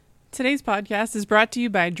Today's podcast is brought to you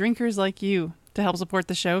by drinkers like you. To help support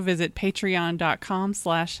the show, visit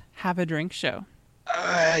patreon.com/haveadrinkshow.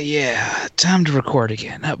 Yeah, time to record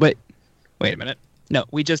again. Wait a minute. No,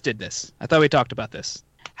 we just did this. I thought we talked about this.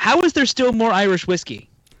 How is there still more Irish whiskey?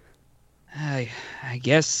 I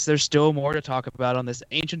guess there's still more to talk about on this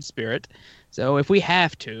ancient spirit. So if we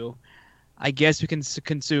have to, I guess we can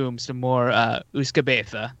consume some more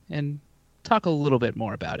Uscabetha and talk a little bit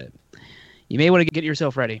more about it. You may want to get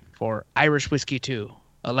yourself ready for Irish Whiskey 2,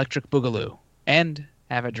 Electric Boogaloo, and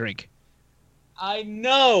have a drink. I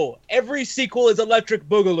know! Every sequel is Electric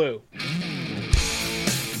Boogaloo!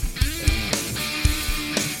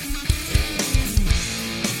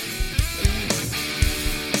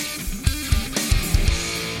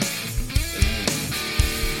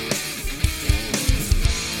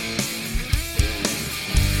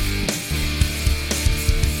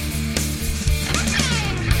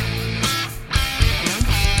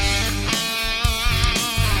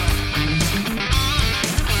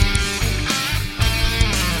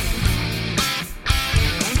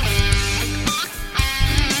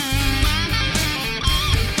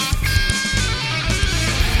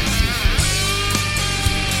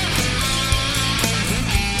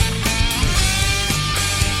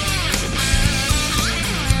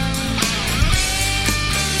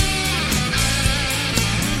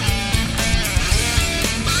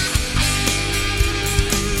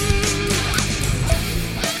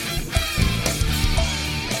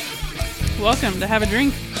 Welcome to Have a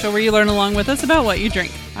Drink, show where you learn along with us about what you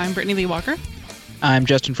drink. I'm Brittany Lee Walker. I'm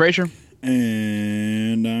Justin Frazier.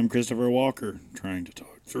 And I'm Christopher Walker, trying to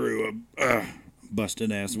talk through a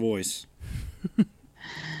busted-ass voice.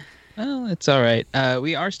 Well, it's all right.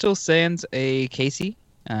 We are still sans a Casey.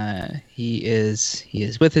 He is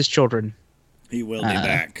with his children. He will be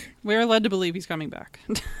back. We're led to believe he's coming back.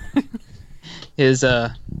 He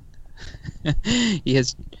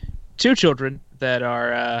has two children that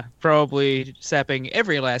are probably sapping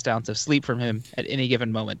every last ounce of sleep from him at any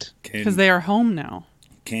given moment. Because they are home now.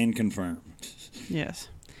 Can confirm. Yes.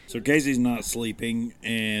 So Casey's not sleeping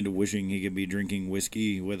and wishing he could be drinking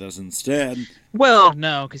whiskey with us instead. Well,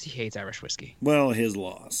 no, because he hates Irish whiskey. Well, his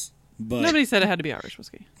loss. But Nobody said it had to be Irish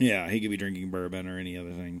whiskey. yeah, he could be drinking bourbon or any other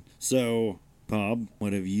thing. So, Bob,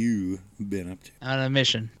 what have you been up to? On a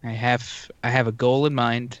mission. I have a goal in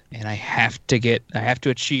mind, and I have to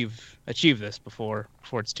achieve this before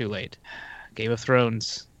it's too late. Game of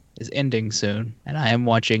Thrones is ending soon, and I am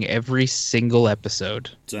watching every single episode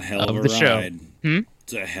It's a hell of a the show. ride.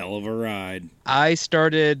 It's a hell of a ride. I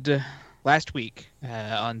started last week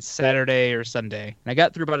on Saturday or Sunday, and I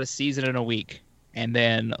got through about a season in a week, and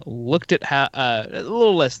then looked at how a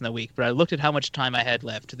little less than a week, but I looked at how much time I had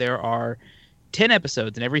left. There are 10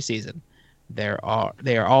 episodes in every season. They are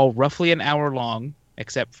all roughly an hour long,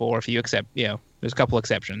 except for there's a couple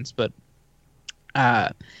exceptions, but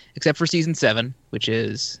except for season 7, which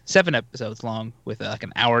is 7 episodes long with like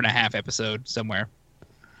an hour and a half episode somewhere.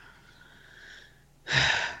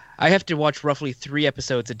 I have to watch roughly 3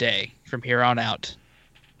 episodes a day from here on out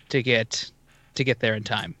to get there in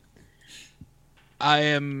time. I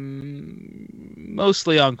am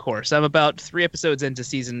mostly on course. I'm about 3 episodes into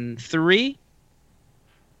season 3,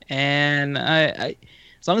 and I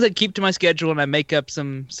as long as I keep to my schedule and I make up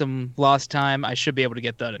some lost time, I should be able to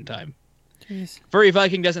get done in time. Jeez. Furry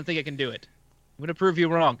Viking doesn't think I can do it. I'm going to prove you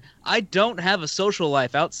wrong. I don't have a social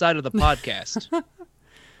life outside of the podcast.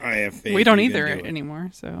 I have faith We don't you either can do it.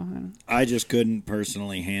 anymore, so... I just couldn't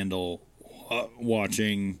personally handle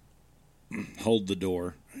watching Hold the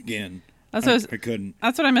Door again. That's I what couldn't.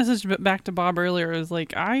 That's what I messaged back to Bob earlier. It was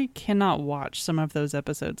like, I cannot watch some of those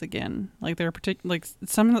episodes again. Like they're like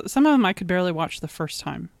some of them I could barely watch the first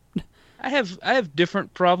time. I have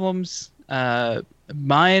different problems.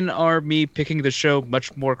 Mine are me picking the show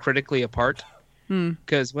much more critically apart.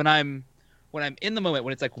 Because when I'm in the moment,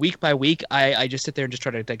 when it's like week by week, I just sit there and just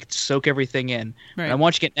try to like soak everything in. Right. When I'm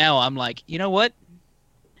watching it now, I'm like, you know what?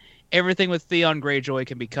 Everything with Theon Greyjoy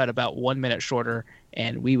can be cut about 1 minute shorter,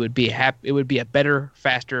 and we would be happy. It would be a better,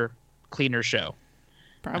 faster, cleaner show.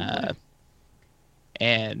 Probably.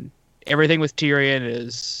 And everything with Tyrion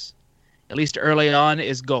is, at least early on,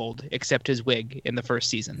 is gold, except his wig in the first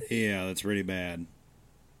season. Yeah, that's really bad.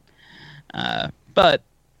 But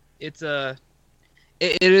it's it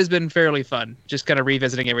has been fairly fun, just kind of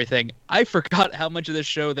revisiting everything. I forgot how much of this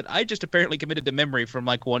show that I just apparently committed to memory from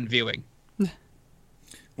like one viewing.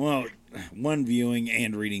 Well, one viewing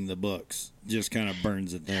and reading the books just kind of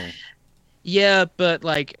burns it there. Yeah, but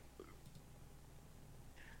like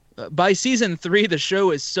by season 3, the show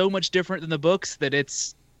is so much different than the books that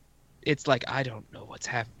it's like I don't know what's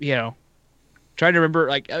happening. You know, trying to remember,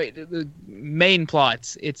 like, I mean, the main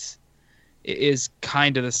plots, it is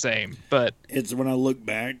kind of the same, but It's when I look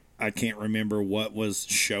back, I can't remember what was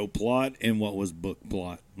show plot and what was book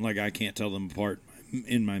plot. Like, I can't tell them apart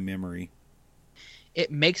in my memory.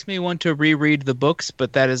 it makes me want to reread the books,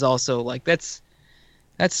 but that is also like that's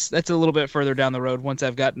a little bit further down the road once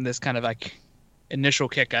I've gotten this kind of like initial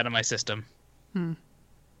kick out of my system. You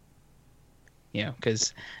know,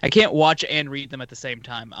 because I can't watch and read them at the same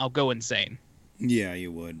time. I'll go insane. Yeah, you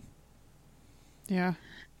would. Yeah.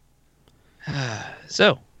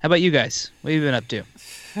 So, how about you guys? What have you been up to?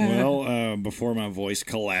 Well, before my voice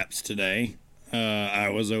collapsed today, I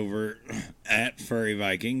was over at Furry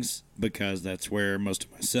Vikings because that's where most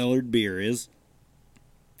of my cellared beer is.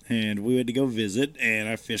 And we had to go visit, and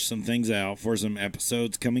I fished some things out for some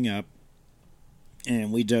episodes coming up.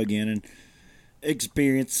 And we dug in and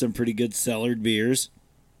experienced some pretty good cellared beers,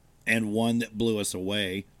 and one that blew us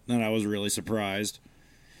away. And I was really surprised.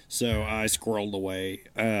 So I squirreled away,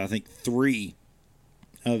 I think 3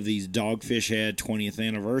 of these Dogfish Head 20th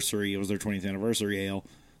anniversary. It was their 20th anniversary ale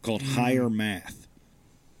called Higher Math.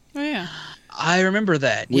 Oh yeah. I remember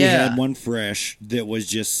that. We yeah. had one fresh that was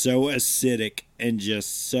just so acidic and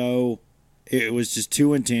just so... It was just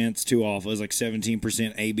too intense, too awful. It was like 17%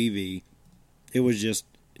 ABV. It was just...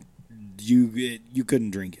 You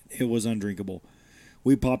couldn't drink it. It was undrinkable.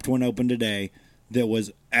 We popped one open today that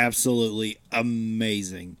was absolutely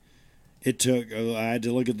amazing. It took... I had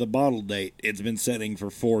to look at the bottle date. It's been setting for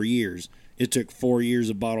 4 years. It took 4 years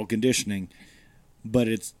of bottle conditioning, but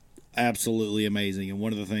it's absolutely amazing. And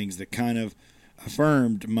one of the things that kind of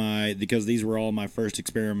affirmed because these were all my first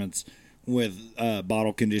experiments with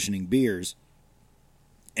bottle conditioning beers,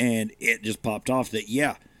 and it just popped off that,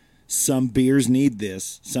 yeah, some beers need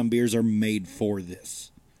this. Some beers are made for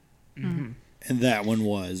this. Mm-hmm. And that one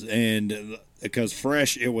was. And because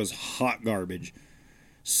fresh, it was hot garbage.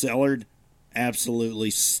 Cellared, absolutely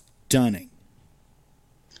stunning.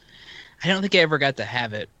 I don't think I ever got to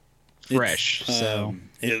have it fresh.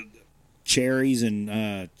 Cherries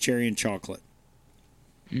and cherry and chocolate.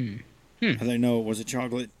 Mm. I think, no, was it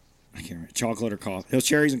chocolate? I can't remember. Chocolate or coffee. It was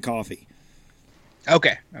cherries and coffee.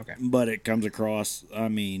 Okay. But it comes across, I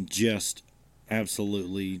mean, just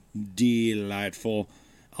absolutely delightful.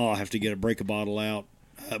 I'll have to break a bottle out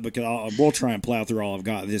because we'll try and plow through all I've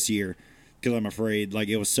got this year because I'm afraid, like,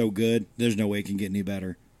 it was so good, there's no way it can get any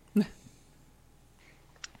better.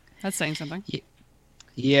 That's saying something.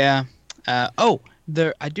 Yeah. I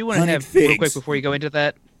do want to Honeyed have real figs. quick before you go into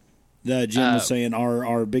that. Jim was saying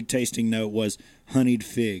our big tasting note was honeyed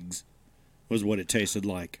figs was what it tasted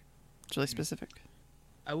like. It's really specific.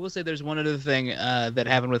 I will say there's one other thing that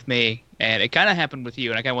happened with me, and it kind of happened with you,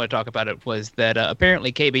 and I kind of want to talk about it, was that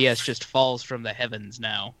apparently KBS just falls from the heavens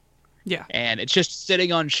now. Yeah. And it's just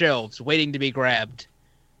sitting on shelves waiting to be grabbed.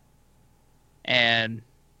 And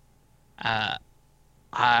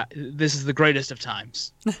this is the greatest of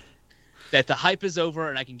times. That the hype is over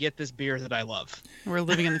and I can get this beer that I love. We're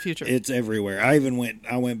living in the future. It's everywhere. I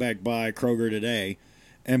went back by Kroger today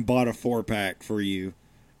and bought a 4-pack for you.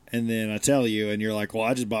 And then I tell you, and you're like, well,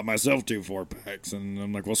 I just bought myself 2 4-packs. And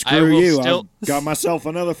I'm like, well, screw you. I got myself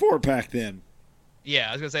another 4-pack then. Yeah,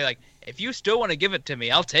 I was going to say, like, if you still want to give it to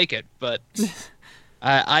me, I'll take it. But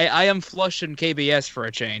I am flush in KBS for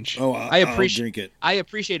a change. Oh, I'll drink it. I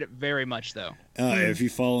appreciate it very much, though. If you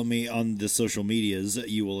follow me on the social medias,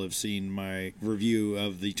 you will have seen my review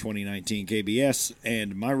of the 2019 KBS.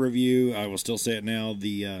 And my review, I will still say it now,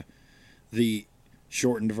 the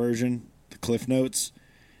shortened version, the Cliff Notes,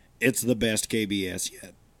 it's the best KBS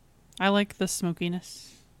yet. I like the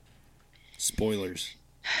smokiness. Spoilers.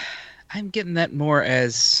 I'm getting that more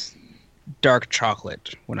as dark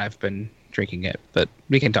chocolate when I've been drinking it, but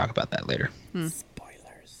we can talk about that later.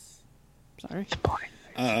 Spoilers. Sorry.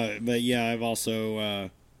 But yeah, I've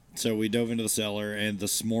also so we dove into the cellar, and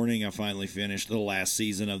this morning I finally finished the last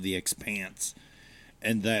season of The Expanse,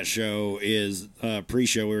 and that show is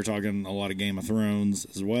pre-show. We were talking a lot of Game of Thrones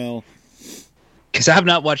as well. Because I have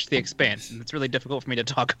not watched The Expanse, and it's really difficult for me to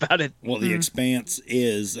talk about it. Well, The Expanse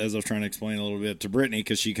is, as I was trying to explain a little bit to Brittany,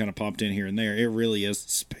 because she kind of popped in here and there, it really is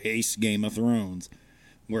space Game of Thrones.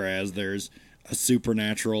 Whereas there's a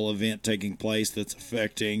supernatural event taking place that's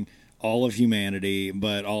affecting all of humanity,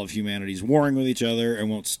 but all of humanity's warring with each other and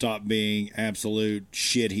won't stop being absolute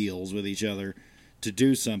shitheels with each other to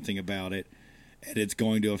do something about it. And it's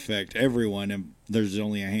going to affect everyone, and there's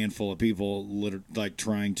only a handful of people like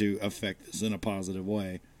trying to affect this in a positive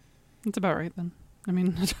way. That's about right then. I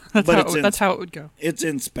mean, that's how it would go. It's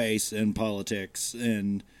in space and politics,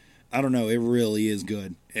 and I don't know. It really is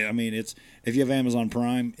good. I mean, it's if you have Amazon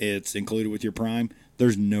Prime, it's included with your Prime.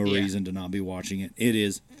 There's no Yeah. reason to not be watching it. It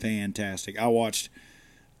is fantastic. I watched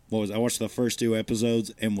the first 2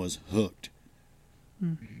 episodes and was hooked.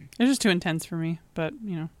 It's just too intense for me, but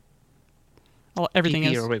everything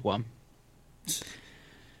PP is. or Wigwam.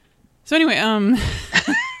 So anyway,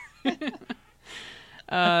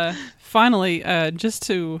 finally, I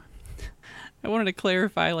wanted to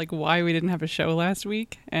clarify like why we didn't have a show last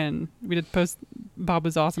week, and we did post. Bob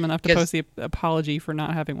was awesome enough to Because- post the apology for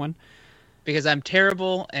not having one. Because I'm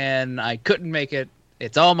terrible and I couldn't make it.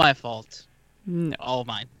 It's all my fault. No, All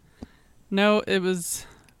mine. no, it was.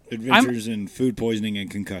 Adventures in food poisoning and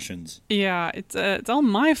concussions. Yeah, it's all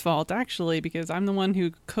my fault actually, because I'm the one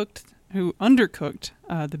who undercooked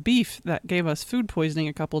the beef that gave us food poisoning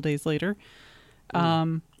a couple days later.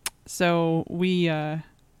 So what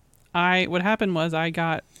happened was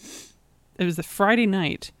it was the Friday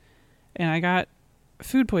night, and I got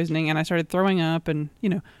food poisoning, and I started throwing up, and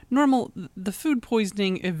the food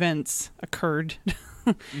poisoning events occurred.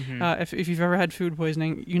 If you've ever had food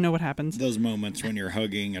poisoning, you know what happens. Those moments when you're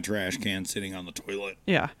hugging a trash can sitting on the toilet.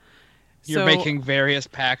 Yeah. You're So- making various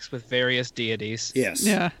pacts with various deities. Yes.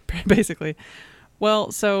 Yeah, basically.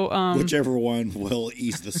 Well, so Whichever one will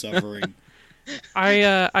ease the suffering.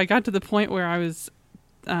 I got to the point where I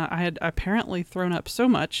had apparently thrown up so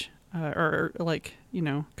much,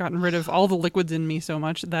 gotten rid of all the liquids in me so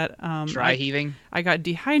much that Dry heaving. I got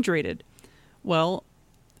dehydrated. Well,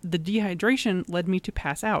 the dehydration led me to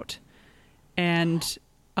pass out, and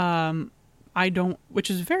which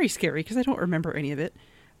is very scary because I don't remember any of it.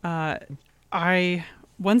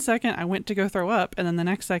 One second I went to go throw up, and then the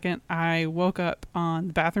next second I woke up on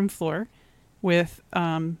the bathroom floor with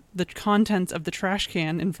the contents of the trash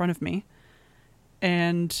can in front of me,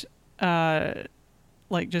 and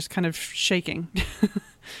just kind of shaking.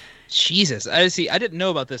 Jesus. I didn't know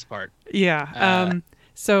about this part. Yeah.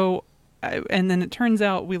 And then it turns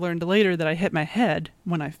out we learned later that I hit my head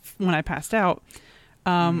when I passed out,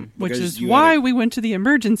 which Because is you why had a- we went to the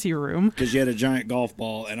emergency room. Because you had a giant golf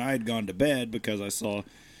ball, and I had gone to bed because I saw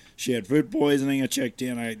she had food poisoning. I checked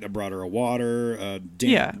in. I brought her a water,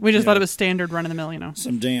 We just thought it was standard run of the mill,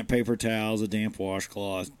 some damp paper towels, a damp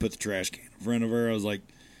washcloth, put the trash can in front of her. I was like,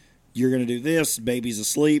 you're going to do this. Baby's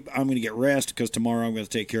asleep. I'm going to get rest because tomorrow I'm going to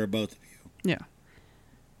take care of both of you. Yeah.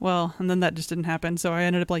 Well, and then that just didn't happen, so I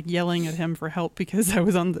ended up yelling at him for help because I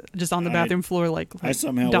was on the bathroom floor I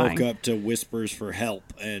somehow dying. woke up to whispers for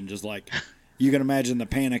help, and just you can imagine the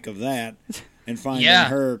panic of that, and finding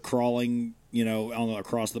her crawling,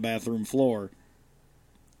 across the bathroom floor.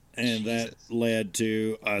 And that led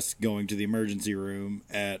to us going to the emergency room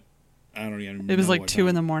at, I don't even know. It was what 2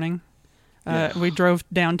 in the time. morning. Yeah. We drove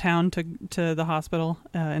downtown to the hospital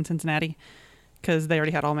in Cincinnati because they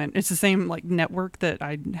already had all my. It's the same network that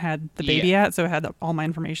I had the baby at, so it had all my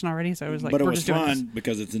information already. So it was But it we're was just doing this. fun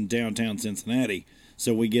because it's in downtown Cincinnati.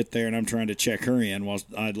 So we get there, and I'm trying to check her in while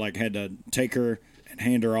I'd had to take her and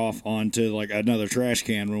hand her off onto another trash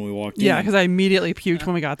can when we walked in. Yeah, because I immediately puked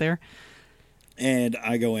when we got there. And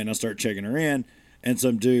I go in, I start checking her in, and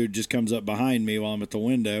some dude just comes up behind me while I'm at the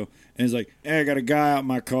window, and he's like, "Hey, I got a guy out in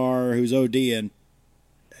my car who's ODing."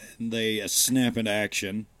 And they snap into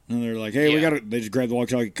action, and they're like, "Hey, they just grab the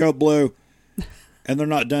walkie-talkie, code blue." And they're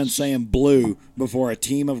not done saying blue before a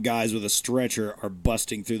team of guys with a stretcher are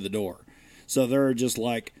busting through the door. So there are just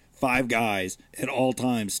 5 guys at all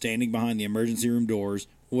times standing behind the emergency room doors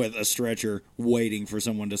with a stretcher waiting for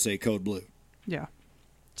someone to say code blue. Yeah.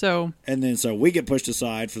 So And then so we get pushed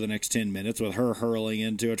aside for the next 10 minutes with her hurling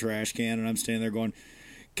into a trash can, and I'm standing there going,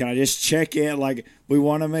 can I just check in? We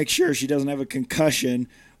want to make sure she doesn't have a concussion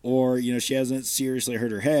or, she hasn't seriously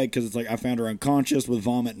hurt her head, because it's I found her unconscious with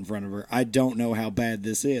vomit in front of her. I don't know how bad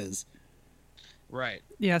this is. Right.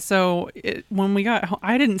 yeah, so when we got home,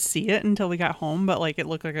 I didn't see it until we got home, but it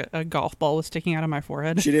looked like a golf ball was sticking out of my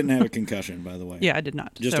forehead. She didn't have a concussion, by the way. Yeah, I did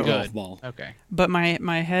not. Just So- a golf Good. ball. Okay. But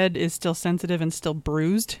my head is still sensitive and still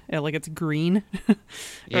bruised. It's green right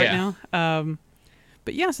Yeah. now.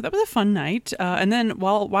 But yeah, so that was a fun night. And then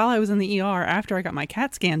while I was in the ER after I got my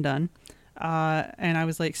CAT scan done, and I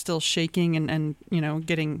was still shaking and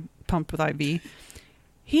getting pumped with IV,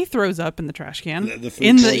 he throws up in the trash can The food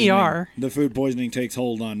in the poisoning- ER. The food poisoning takes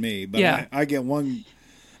hold on me. But Yeah. I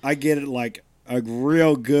get it a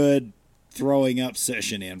real good throwing up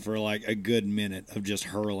session in for a good minute of just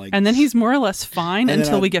hurling. And then he's more or less fine And then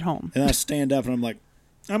until I- we get home. And I stand up and I'm like,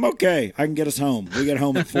 I'm okay. I can get us home. We get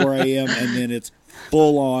home at 4 a.m. and then it's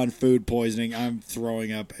full on food poisoning. I'm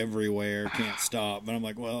throwing up everywhere. Can't stop. But I'm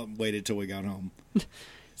like, well, waited till we got home.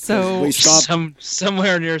 So we stopped.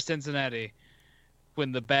 Somewhere near Cincinnati,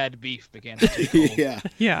 when the bad beef began to take hold. Yeah.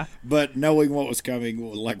 Yeah. But knowing what was coming,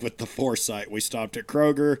 like with the foresight, we stopped at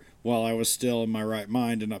Kroger while I was still in my right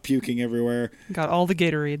mind and not puking everywhere. Got all the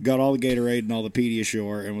Gatorade. Got all the Gatorade and all the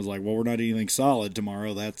Pediasure and was like, well, we're not eating solid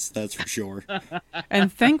tomorrow. That's for sure.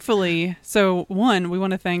 And thankfully, so one, we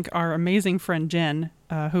want to thank our amazing friend Jen,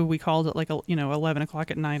 who we called at 11 o'clock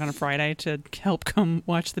at night on a Friday to help come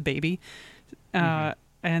watch the baby. And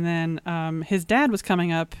then his dad was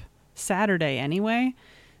coming up Saturday anyway.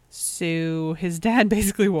 So his dad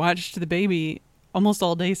basically watched the baby almost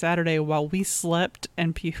all day Saturday while we slept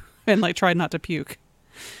and tried not to puke.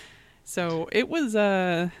 So it was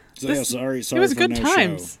Sorry it was for good no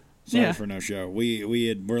times. show. Sorry Yeah. for no show.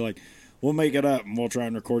 We're like, we'll make it up and we'll try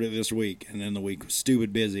and record it this week. And then the week was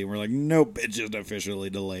stupid busy. And we're like, nope, it's just officially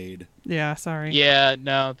delayed. Yeah, sorry. Yeah,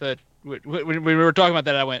 no, when we were talking about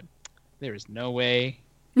that, I went, there is no way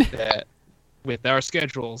that with our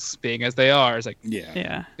schedules being as they are, it's like, Yeah.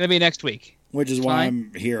 Yeah. gonna be next week. Which is It's why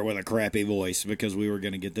fine. I'm here with a crappy voice, because we were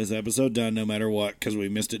going to get this episode done no matter what, because we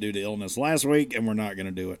missed it due to illness last week, and we're not going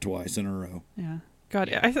to do it twice in a row. Yeah. God,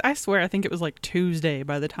 I swear, I think it was like Tuesday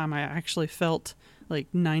by the time I actually felt like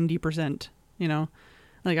 90%,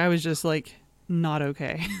 Like I was just like not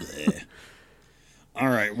okay. All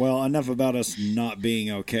right, well, enough about us not being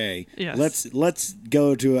okay. Yes. Let's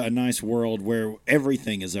go to a nice world where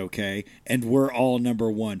everything is okay, and we're all number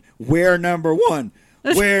one. We're number one.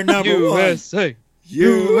 We're number one. USA.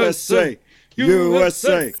 USA.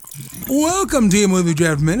 USA. Welcome to your Movie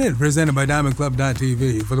Draft Minute, presented by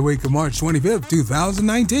DiamondClub.tv for the week of March 25th,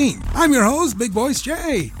 2019. I'm your host, Big Voice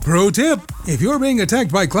Jay. Pro tip, if you're being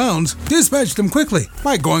attacked by clowns, dispatch them quickly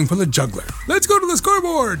by going for the juggler. Let's go to the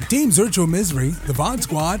scoreboard. Teams Virtual Misery, The VOD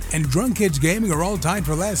Squad, and Drunk Kids Gaming are all tied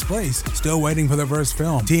for last place, still waiting for their first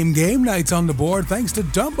film. Team Game Night's on the board thanks to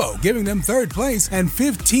Dumbo, giving them third place and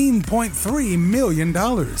 $15.3 million.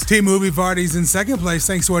 Team Movie Party's in second place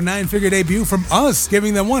thanks to a 9-figure debut from Us,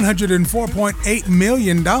 giving them $104.8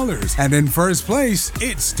 million. And in first place,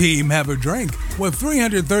 it's Team Have a Drink with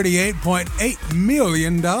 $338.8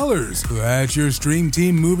 million. That's your Stream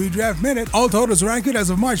Team Movie Draft Minute. All totals are accurate as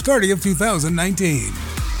of March 30th, 2019.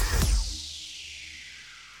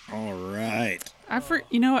 All right. I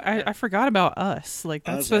forgot about Us. Like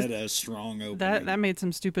that's Us supposed had a strong opening. that made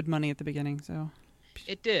some stupid money at the beginning. So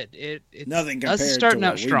It did. It's Nothing us compared starting to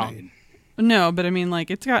out what strong. we made. no, but I mean,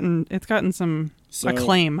 like it's gotten some So-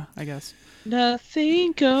 acclaim, I guess.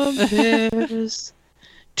 Nothing compares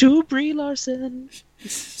to Brie Larson.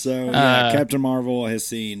 So, yeah, Captain Marvel has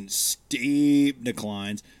seen steep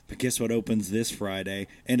declines, but guess what opens this Friday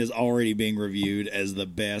and is already being reviewed as the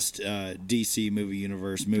best DC movie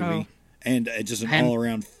universe movie, Oh. and just an And-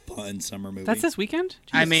 all-around fun summer movie. That's this weekend?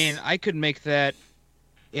 I Jeez. mean, I could make that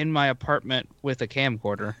in my apartment with a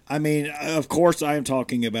camcorder. I mean, of course, I am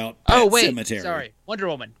talking about Oh Pet wait, Sematary. sorry, Wonder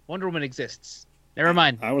Woman. Wonder Woman exists. Never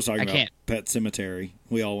mind. I was talking I about can't. Pet Cemetery.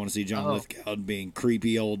 We all want to see John Oh. Lithgow being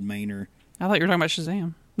creepy old Maynard. I thought you were talking about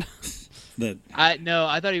Shazam. That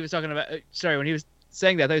I thought he was talking about. Sorry, when he was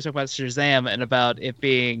saying that, I thought he was talking about Shazam and about it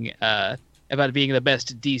being the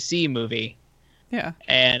best DC movie. Yeah.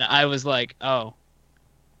 And I was like, oh,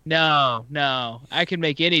 no, I can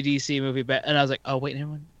make any DC movie better. And I was like, oh wait, never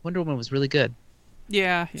mind. Wonder Woman was really good.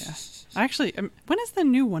 Yeah. Actually, when is the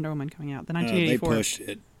new Wonder Woman coming out? The they 1984. pushed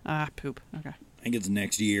it. Poop. Okay. I think it's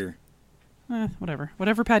next year.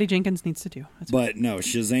 Whatever Patty Jenkins needs to do. That's But no,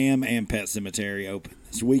 Shazam and Pet Cemetery open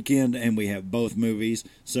this weekend, and we have both movies,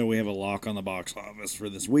 so we have a lock on the box office for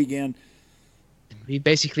this weekend. You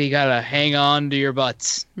basically gotta hang on to your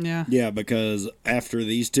butts. yeah. Yeah, because after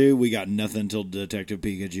these two, we got nothing till Detective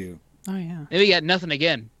Pikachu. Oh yeah. Then we got nothing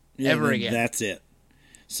again, Yeah, ever then again. That's it.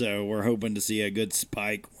 So we're hoping to see a good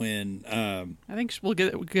spike when, I think we'll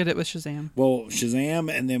get it with Shazam. Shazam,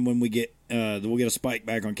 and then when we get, we'll get a spike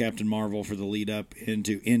back on Captain Marvel for the lead up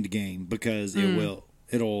into Endgame, because it'll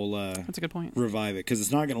That's a good point. revive it, because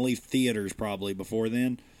it's not going to leave theaters probably before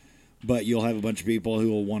then, but you'll have a bunch of people who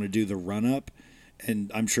will want to do the run up, and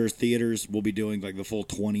I'm sure theaters will be doing like the full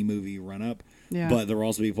 20 movie run up, Yeah. but there will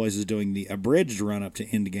also be places doing the abridged run up to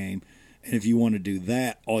Endgame. And if you want to do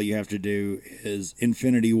that, all you have to do is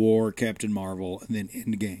Infinity War, Captain Marvel, and then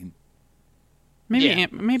Endgame. Maybe Yeah.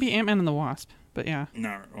 maybe Ant-Man and the Wasp. But yeah.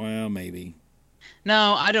 No, well, maybe.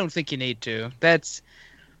 No, I don't think you need to. That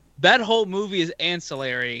whole movie is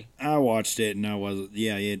ancillary. I watched it and I wasn't.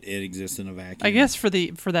 Yeah, it exists in a vacuum. I guess for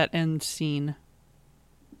that end scene.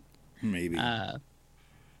 Maybe. Fair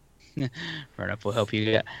enough. We'll help you.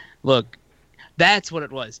 Yeah. Look, that's what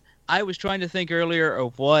it was. I was trying to think earlier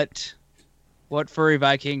of what Furry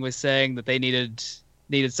Viking was saying that they needed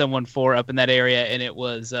someone for up in that area, and it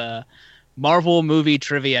was Marvel movie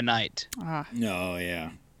trivia night. Ah, Oh, yeah.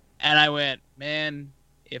 And I went, man,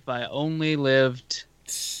 if I only lived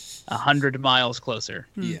 100 miles closer.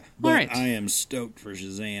 Yeah. All But right. I am stoked for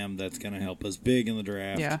Shazam. That's going to help us big in the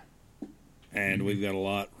draft. yeah. And we've got a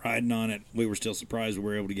lot riding on it. We were still surprised we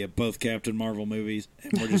were able to get both Captain Marvel movies.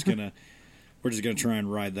 And we're just gonna try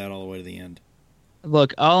and ride that all the way to the end.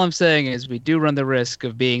 Look, all I'm saying is we do run the risk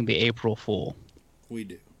of being the April Fool. We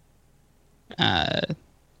do.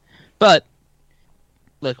 But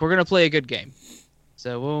look, we're gonna play a good game,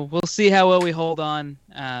 so we'll see how well we hold on.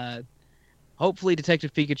 Hopefully,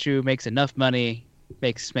 Detective Pikachu makes enough money,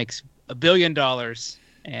 makes $1 billion,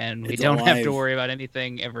 and we It's don't have alive. to worry about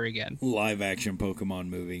anything ever again. Live action Pokemon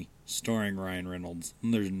movie starring Ryan Reynolds.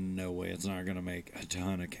 There's no way it's not gonna make a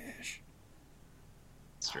ton of cash.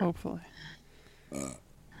 Hopefully.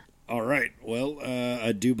 All right. Well,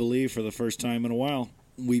 I do believe for the first time in a while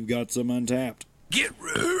we've got some Untapped. Get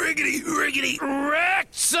riggedy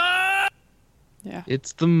wrecked, son! Yeah.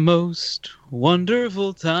 It's the most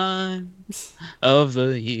wonderful time of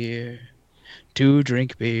the year to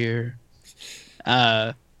drink beer.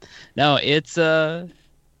 No, it's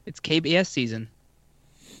KBS season.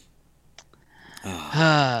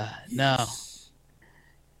 No.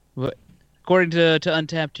 According to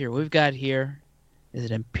Untapped here, we've got here is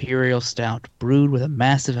an imperial stout brewed with a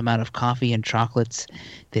massive amount of coffee and chocolates,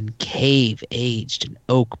 then cave-aged in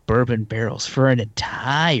oak bourbon barrels for an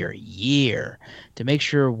entire year to make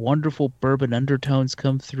sure wonderful bourbon undertones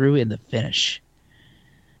come through in the finish.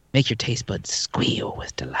 Make your taste buds squeal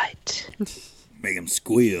with delight. Make him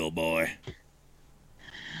squeal, boy.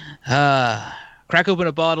 Crack open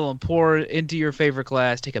a bottle and pour it into your favorite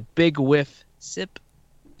glass. Take a big whiff, sip,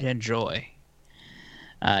 and enjoy.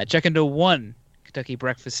 Check into one Kentucky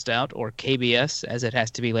Breakfast Stout, or KBS, as it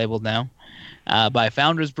has to be labeled now, by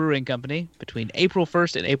Founders Brewing Company between April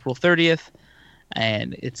 1st and April 30th,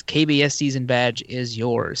 and its KBS season badge is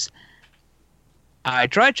yours. I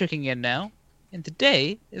tried checking in now, and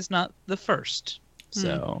today is not the first.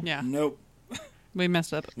 So, Yeah. Nope. We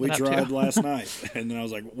messed up. We that tried too. last night, and then I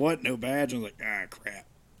was like, "What? No badge?" I was like, "Ah, crap."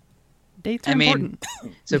 Dates are I mean,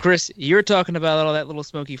 important. so Chris, you're talking about all that little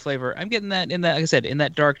smoky flavor. I'm getting that in that, like I said, in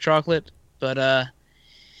that dark chocolate, but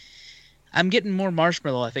I'm getting more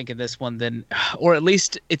marshmallow, I think, in this one than, or at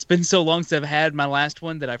least it's been so long since I've had my last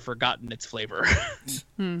one that I've forgotten its flavor.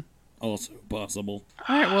 Also possible.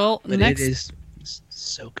 All right. Well, But next. it is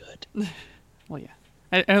so good. Well, yeah.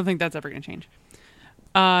 I don't think that's ever going to change.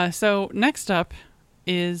 So next up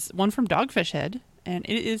is one from Dogfish Head, and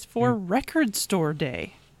it is for Record Store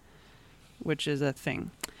Day, which is a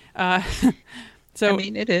thing. So I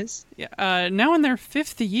mean, it is. yeah, now in their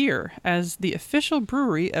 5th year as the official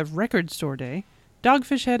brewery of Record Store Day,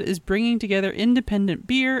 Dogfish Head is bringing together independent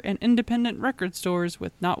beer and independent record stores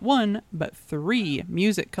with not one, but 3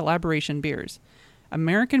 music collaboration beers: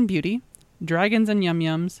 American Beauty, Dragons and Yum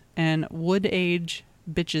Yums, and Wood Age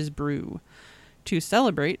Bitches Brew. To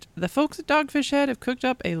celebrate, the folks at Dogfish Head have cooked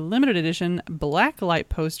up a limited edition black light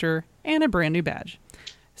poster and a brand new badge.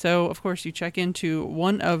 So, of course, you check into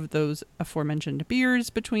one of those aforementioned beers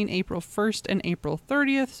between April 1st and April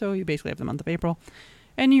 30th, so you basically have the month of April,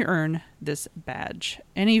 and you earn this badge.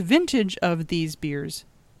 Any vintage of these beers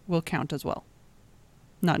will count as well.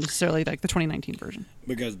 Not necessarily like the 2019 version.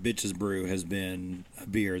 Because Bitches Brew has been a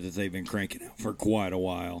beer that they've been cranking out for quite a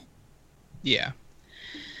while. Yeah.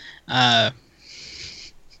 I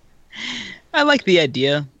like the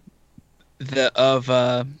idea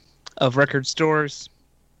of record stores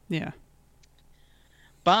Yeah.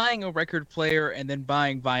 buying a record player and then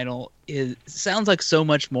buying vinyl sounds like so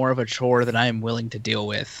much more of a chore than I am willing to deal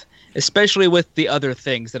with, especially with the other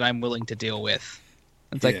things that I'm willing to deal with.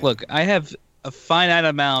 It's like, Yeah. look, I have a finite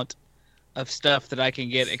amount of stuff that I can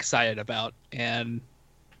get excited about, and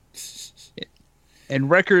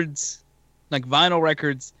records, like vinyl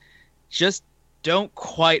records, just don't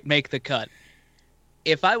quite make the cut.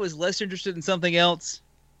 If I was less interested in something else,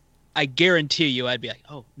 I guarantee you I'd be like,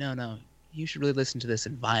 oh, no, you should really listen to this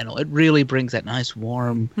in vinyl. It really brings that nice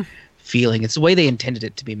warm feeling. It's the way they intended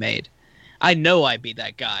it to be made. I know I'd be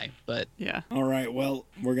that guy, but Yeah. All right, well,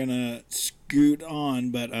 we're going to scoot on,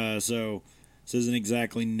 but so this isn't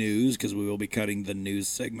exactly news because we will be cutting the news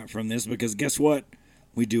segment from this because guess what?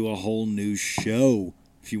 We do a whole news show.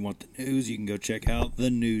 If you want the news, you can go check out the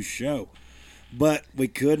news show. But we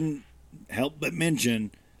couldn't help but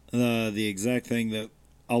mention the exact thing that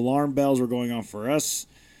alarm bells were going off for us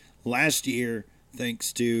last year,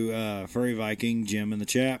 thanks to Furry Viking, Jim in the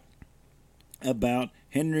chat, about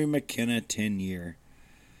Henry McKenna 10-year.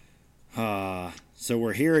 So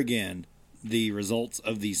we're here again. The results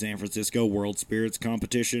of the San Francisco World Spirits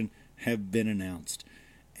competition have been announced.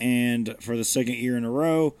 And for the second year in a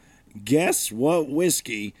row, guess what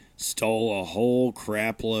whiskey stole a whole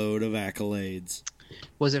crap load of accolades?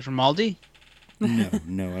 Was it from Aldi?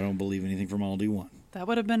 No, I don't believe anything from Aldi won. That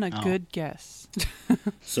would have been a good guess.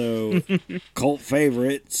 So, cult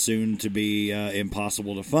favorite, soon to be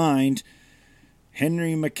impossible to find,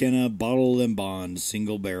 Henry McKenna Bottled and Bond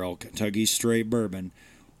Single Barrel Kentucky Straight Bourbon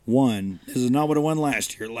won. This is not what it won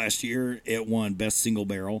last year. Last year, it won Best Single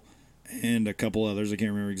Barrel and a couple others. I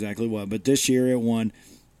can't remember exactly what. But this year, it won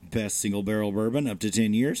Best Single Barrel Bourbon up to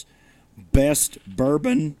 10 years, Best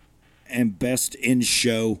Bourbon, and Best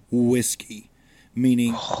In-Show Whiskey.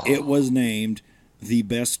 Meaning, it was named the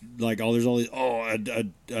best, like, there's all these,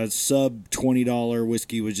 a sub $20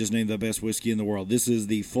 whiskey was just named the best whiskey in the world. This is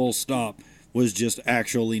the full stop, was just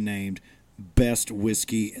actually named best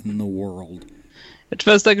whiskey in the world. It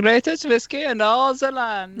was the greatest whiskey in all the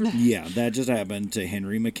land. Yeah, that just happened to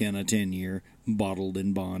Henry McKenna 10-year Bottled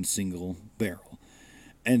and Bond Single Barrel.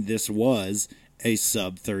 And this was a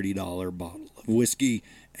sub $30 bottle of whiskey.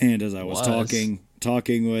 And as I was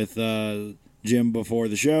talking with Jim before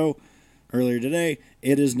the show earlier today,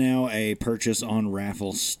 it is now a purchase on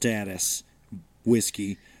raffle status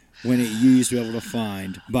whiskey when you used to be able to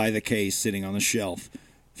find by the case sitting on the shelf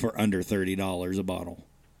for under $30 a bottle.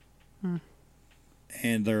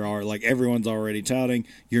 And there are, like, everyone's already touting,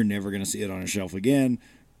 you're never going to see it on a shelf again.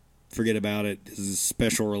 Forget about it. This is a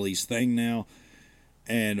special release thing now.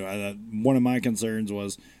 And one of my concerns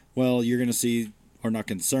was, well, you're going to see, or not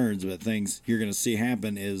concerns, but things you're going to see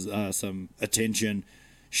happen is some attention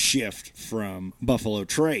shift from Buffalo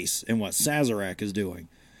Trace and what Sazerac is doing.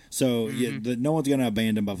 So no one's going to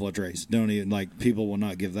abandon Buffalo Trace. Don't even, people will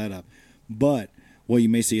not give that up. But what you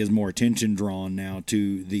may see is more attention drawn now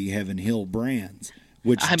to the Heaven Hill brands,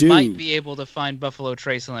 which might be able to find Buffalo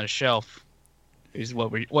Trace on a shelf, is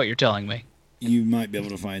what you're telling me. You might be able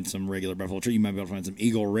to find some regular Buffalo Trace. You might be able to find some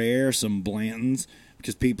Eagle Rare, some Blantons,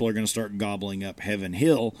 because people are going to start gobbling up Heaven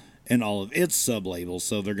Hill and all of its sub-labels.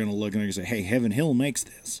 So they're going to look and they're going to say, hey, Heaven Hill makes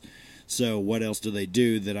this. So what else do they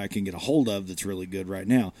do that I can get a hold of that's really good right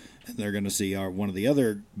now? And they're going to see one of the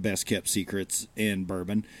other best-kept secrets in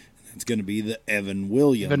bourbon. It's going to be the Evan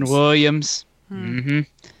Williams. Evan Williams. Mm-hmm.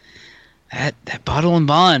 That Bottle and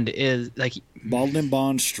Bond is like... Bottled and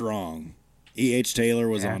Bond strong. E.H. Taylor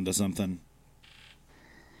was onto something.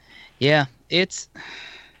 Yeah, it's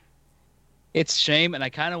a shame, and I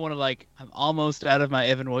kind of want to, I'm almost out of my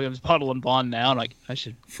Evan Williams Bottle and Bond now, and I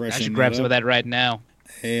should grab some of that right now.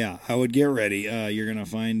 Yeah, I would get ready. You're going to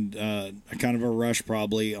find a kind of a rush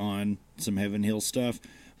probably on some Heaven Hill stuff,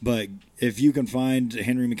 but if you can find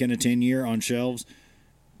Henry McKenna 10-year on shelves,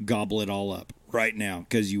 gobble it all up right now,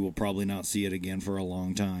 because you will probably not see it again for a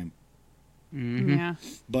long time. Mm-hmm. Yeah.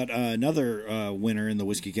 But another winner in the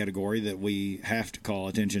whiskey category that we have to call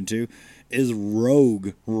attention to is Rogue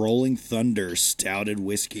Rolling Thunder Stouted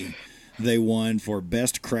Whiskey. They won for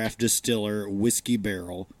Best Craft Distiller Whiskey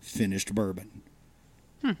Barrel Finished Bourbon.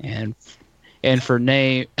 And for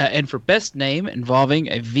best name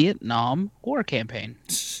involving a Vietnam War campaign.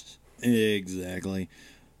 Exactly.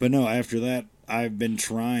 But no, after that, I've been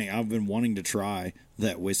wanting to try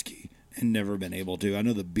that whiskey and never been able to. I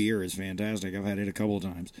know the beer is fantastic. I've had it a couple of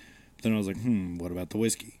times. But then I was like, what about the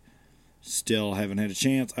whiskey? Still haven't had a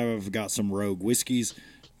chance. I've got some Rogue whiskeys.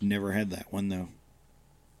 Never had that one, though.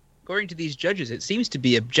 According to these judges, it seems to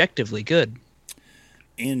be objectively good.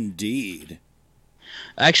 Indeed.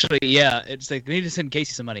 Actually, yeah, it's like they need to send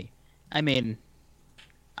Casey some money. I mean,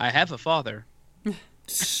 I have a father.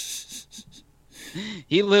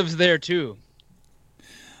 He lives there, too.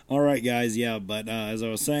 All right, guys, yeah, but as I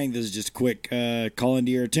was saying, this is just a quick call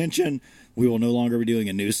into your attention. We will no longer be doing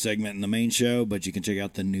a news segment in the main show, but you can check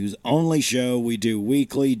out the news-only show we do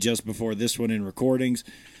weekly just before this one in recordings.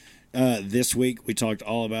 This week, we talked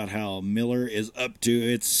all about how Miller is up to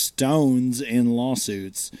its stones in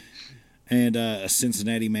lawsuits, and a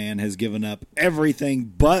Cincinnati man has given up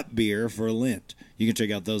everything but beer for Lent. You can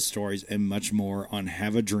check out those stories and much more on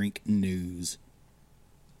Have a Drink News.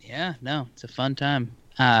 Yeah, no, it's a fun time.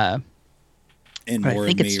 And more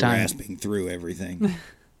of me rasping through everything.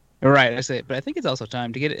 Right, I say, but I think it's also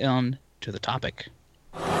time to get on to the topic.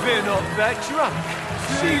 We're not that drunk,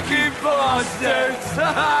 cheeky bastards! We're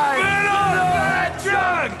not that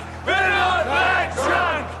drunk! We're not that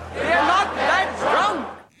drunk! We're not that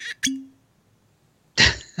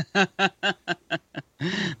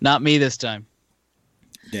drunk! Not me this time.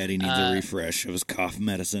 Daddy needs a refresh of his cough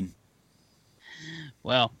medicine.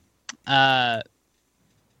 Well,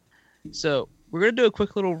 so we're going to do a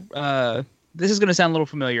quick little this is going to sound a little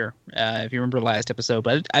familiar if you remember the last episode,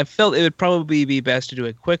 but I felt it would probably be best to do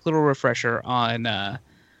a quick little refresher on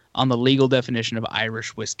the legal definition of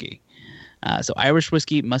Irish whiskey. So Irish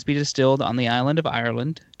whiskey must be distilled on the island of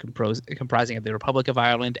Ireland, comprising of the Republic of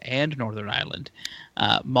Ireland and Northern Ireland.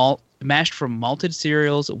 Mashed from malted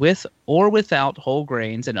cereals with or without whole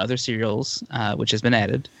grains and other cereals, which has been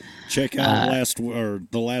added. Check out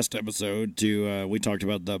the last episode. We talked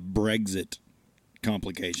about the Brexit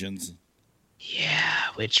complications. Yeah,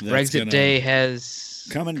 which Brexit Day has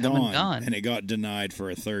come and gone, and it got denied for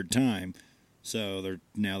a third time. So they're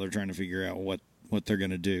trying to figure out what they're going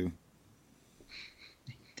to do.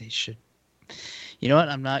 They should. You know what?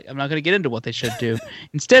 I'm not going to get into what they should do.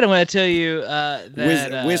 Instead, I'm going to tell you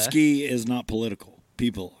that whiskey is not political.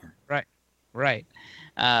 People are. Right.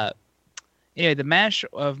 Anyway, the mash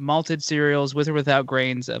of malted cereals with or without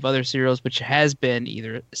grains of other cereals, which has been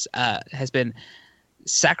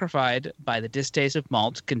saccharified by the distaste of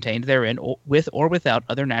malt contained therein, with or without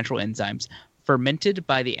other natural enzymes, fermented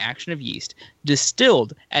by the action of yeast,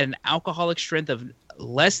 distilled at an alcoholic strength of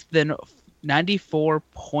less than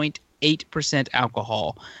 94.8%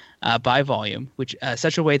 alcohol by volume, which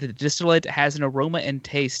such a way that the distillate has an aroma and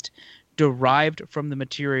taste derived from the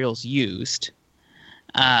materials used,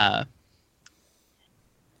 and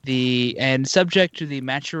subject to the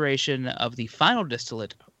maturation of the final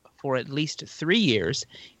distillate for at least 3 years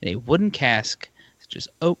in a wooden cask, such as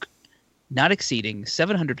oak, not exceeding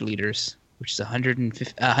 700 liters, which is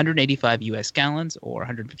 185 U.S. gallons or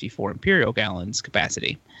 154 imperial gallons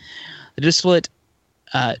capacity. The distillate,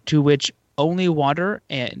 to which only water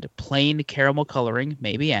and plain caramel coloring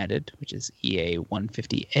may be added, which is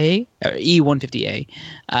E150A,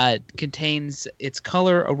 contains its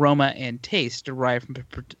color, aroma, and taste derived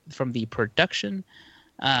from the production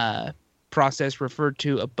process referred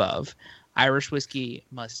to above. Irish whiskey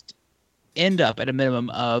must end up at a minimum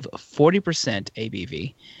of 40%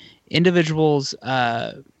 ABV.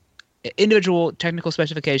 Individual technical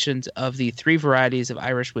specifications of the 3 varieties of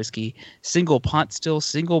Irish whiskey, single pot still,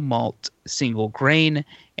 single malt, single grain,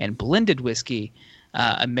 and blended whiskey,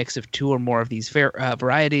 a mix of 2 or more of these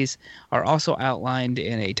varieties, are also outlined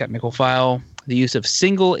in a technical file. The use of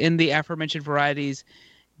single in the aforementioned varieties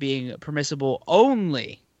being permissible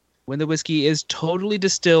only when the whiskey is totally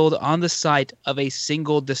distilled on the site of a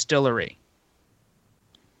single distillery.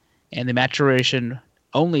 And the maturation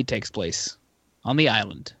only takes place on the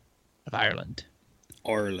island of Ireland.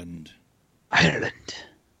 Ireland.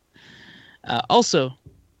 Also,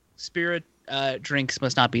 spirit drinks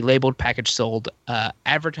must not be labeled, packaged, sold,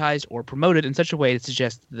 advertised, or promoted in such a way to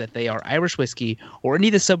suggest that they are Irish whiskey or any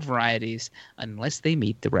of the sub-varieties unless they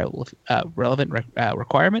meet the relevant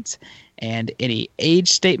requirements. And any age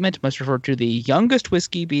statement must refer to the youngest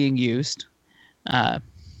whiskey being used.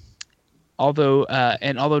 Although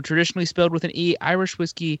traditionally spelled with an E, Irish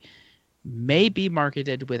whiskey may be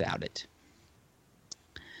marketed without it.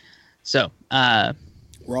 So, we're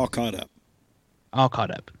all caught up.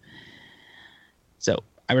 So,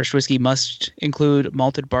 Irish whiskey must include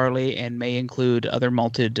malted barley and may include other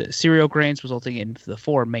malted cereal grains, resulting in the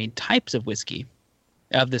 4 main types of this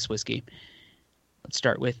whiskey. Let's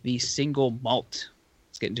start with the single malt.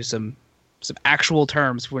 Let's get into some actual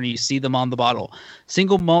terms when you see them on the bottle.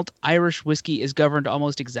 Single malt Irish whiskey is governed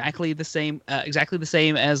almost exactly the same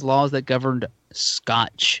as laws that governed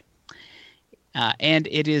Scotch. And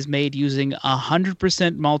it is made using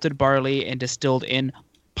 100% malted barley and distilled in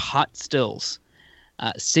pot stills.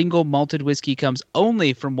 Single malted whiskey comes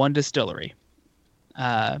only from one distillery.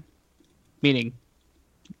 Meaning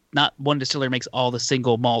not one distillery makes all the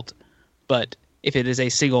single malt, but if it is a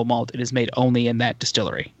single malt, it is made only in that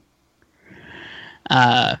distillery.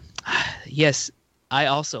 Yes, I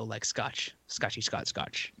also like Scotch.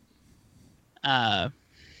 Scotch.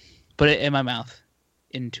 Put it in my mouth,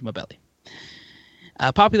 into my belly.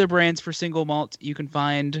 Popular brands for single malt you can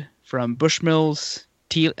find from Bushmills,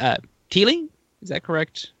 Teeling? Is that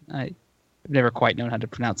correct? I've never quite known how to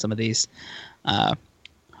pronounce some of these.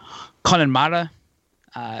 Connemara,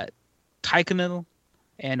 Tyrconnell,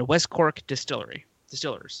 and West Cork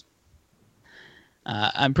Distillers.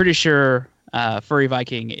 I'm pretty sure Furry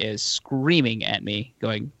Viking is screaming at me,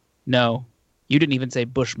 going, "No, you didn't even say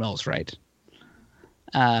Bushmills right."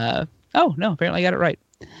 Oh no, apparently I got it right.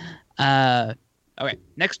 Okay,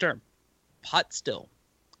 next term, pot still.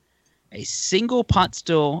 A single pot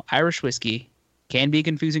still Irish whiskey can be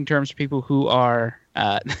confusing terms for people who are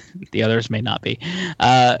the others may not be.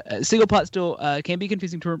 A single pot still can be a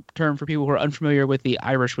confusing term for people who are unfamiliar with the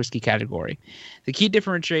Irish whiskey category. The key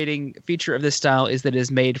differentiating feature of this style is that it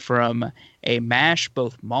is made from a mash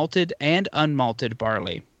both malted and unmalted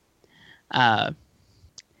barley. Uh,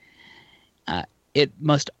 it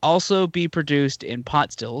must also be produced in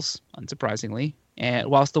pot stills, unsurprisingly. And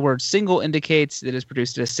whilst the word single indicates that it is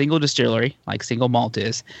produced at a single distillery, like single malt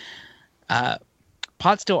is,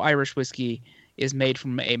 pot still Irish whiskey is made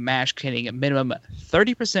from a mash containing a minimum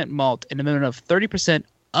 30% malt and a minimum of 30%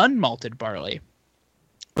 unmalted barley,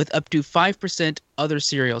 with up to 5% other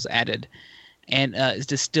cereals added, and is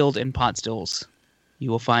distilled in pot stills.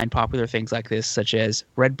 You will find popular things like this, such as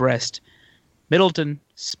Redbreast, Middleton,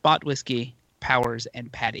 Spot Whiskey, Powers,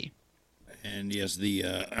 and Paddy. And yes, the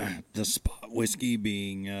Spot whiskey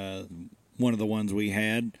being one of the ones we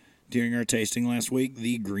had during our tasting last week,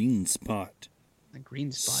 the Green Spot. The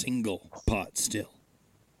Green Spot. Single pot still.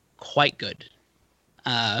 Quite good.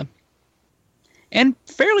 And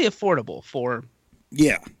fairly affordable for...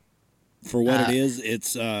 Yeah. For what it is,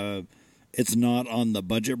 it's not on the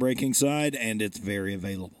budget-breaking side, and it's very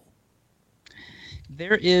available.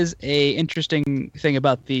 There is a interesting thing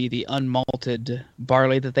about the unmalted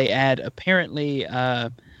barley that they add. Apparently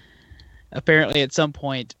at some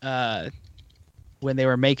point when they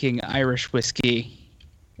were making Irish whiskey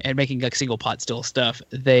and making like single pot still stuff,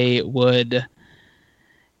 they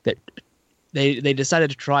decided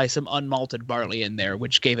to try some unmalted barley in there,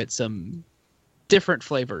 which gave it some different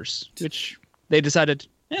flavors. Which they decided,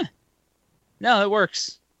 no, it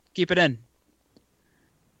works. Keep it in.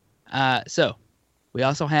 So. We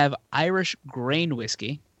also have Irish grain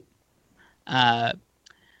whiskey.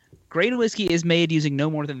 Grain whiskey is made using no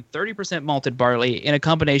more than 30% malted barley in a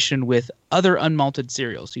combination with other unmalted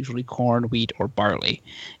cereals, usually corn, wheat, or barley,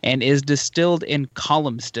 and is distilled in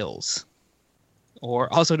column stills, or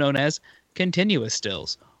also known as continuous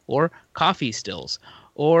stills, or coffee stills,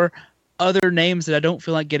 or other names that I don't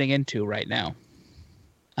feel like getting into right now.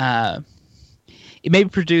 It may be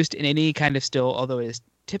produced in any kind of still, although it is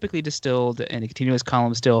typically distilled in a continuous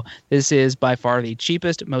column still. This is by far the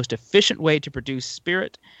cheapest, most efficient way to produce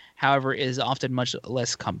spirit. However, it is often much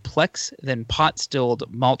less complex than pot-stilled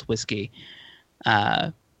malt whiskey,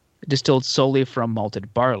 distilled solely from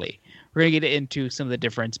malted barley. We're going to get into some of the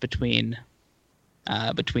difference between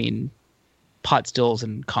pot stills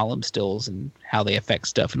and column stills and how they affect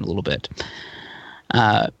stuff in a little bit.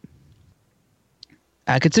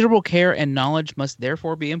 Considerable care and knowledge must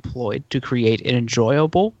therefore be employed to create an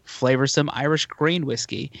enjoyable, flavorsome Irish grain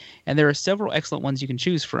whiskey, and there are several excellent ones you can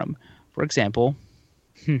choose from. For example,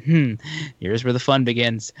 here's where the fun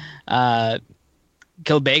begins.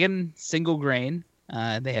 Kilbeggan single grain.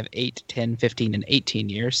 They have 8, 10, 15, and 18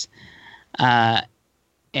 years.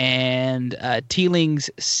 And Teeling's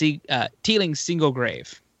single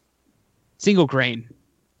grave. Single grain.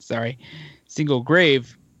 Sorry. Single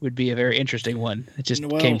grave would be a very interesting one. It just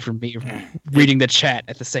came from me reading the chat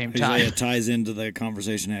at the same time. It ties into the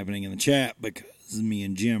conversation happening in the chat because me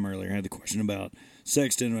and Jim earlier had the question about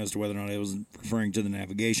sextant as to whether or not it was referring to the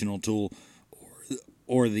navigational tool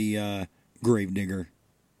or the grave digger.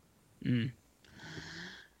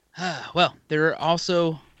 Well, there are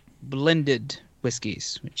also blended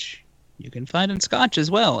whiskeys, which you can find in Scotch as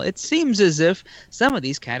well. It seems as if some of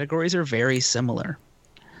these categories are very similar.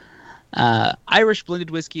 Irish blended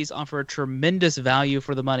whiskeys offer a tremendous value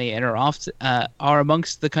for the money and are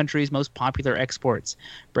amongst the country's most popular exports.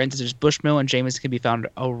 Brands such as Bushmill and Jameson can be found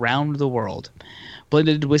around the world.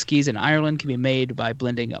 Blended whiskeys in Ireland can be made by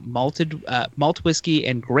blending malt whiskey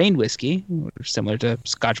and grain whiskey, similar to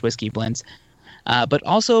Scotch whiskey blends, but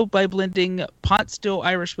also by blending pot still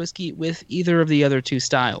Irish whiskey with either of the other two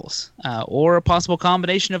styles, or a possible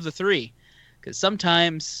combination of the three. Because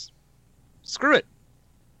sometimes, screw it.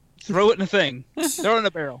 Throw it in a thing. Throw it in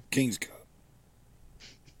a barrel. King's Cup.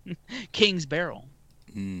 King's Barrel.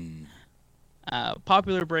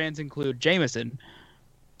 Popular brands include Jameson,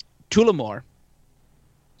 Tullamore.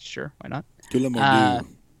 Sure, why not? Tullamore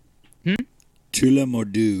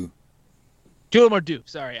Dew. Tullamore Dew.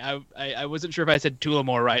 Sorry, I wasn't sure if I said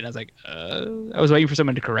Tullamore right, and I was like, I was waiting for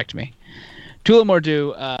someone to correct me. Tullamore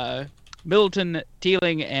Dew, Middleton,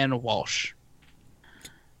 Teeling, and Walsh.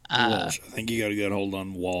 Walsh. I think you got a good hold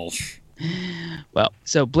on Walsh. Well,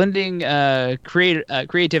 so blending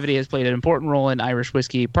creativity has played an important role in Irish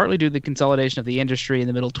whiskey, partly due to the consolidation of the industry in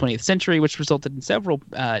the middle 20th century, which resulted in several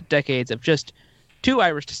decades of just 2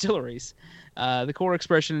 Irish distilleries. The core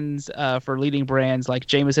expressions for leading brands like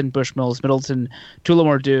Jameson, Bushmills, Middleton,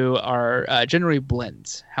 Tullamore Dew are generally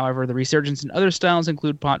blends. However, the resurgence in other styles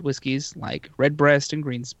include pot whiskies like Redbreast and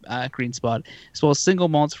Green Spot, as well as single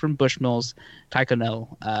malts from Bushmills,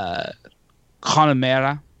 Tyrconnell,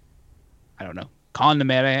 Connemara,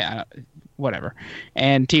 whatever,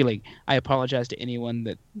 and Teeling. I apologize to anyone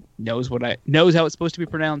that knows how it's supposed to be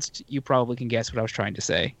pronounced. You probably can guess what I was trying to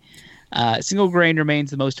say. Single grain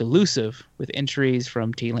remains the most elusive, with entries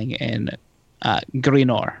from Teeling and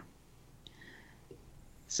Greenor.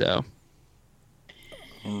 So,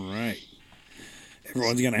 All right.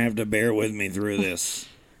 Everyone's going to have to bear with me through this.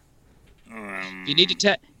 if you need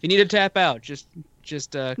to tap out, just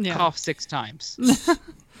cough 6 times.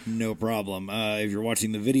 No problem. If you're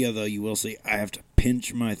watching the video, though, you will see I have to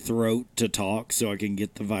pinch my throat to talk so I can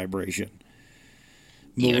get the vibration.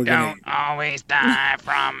 But You don't always die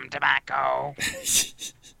from tobacco.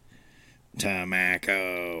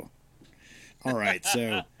 Tobacco. All right,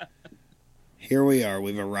 so here we are.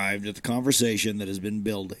 We've arrived at the conversation that has been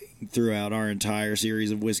building throughout our entire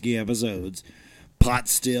series of whiskey episodes. Pot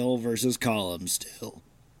still versus column still.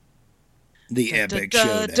 The epic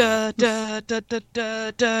showdown.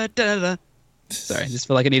 Sorry, I just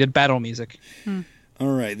feel like I needed battle music.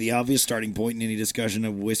 All right, the obvious starting point in any discussion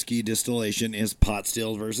of whiskey distillation is pot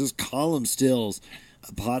stills versus column stills.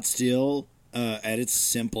 A pot still, at its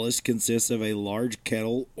simplest, consists of a large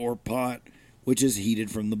kettle or pot which is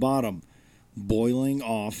heated from the bottom, boiling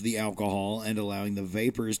off the alcohol and allowing the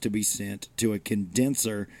vapors to be sent to a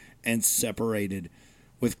condenser and separated.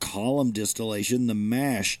 With column distillation, the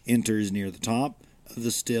mash enters near the top of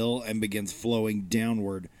the still and begins flowing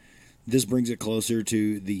downward. This brings it closer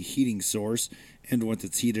to the heating source, and once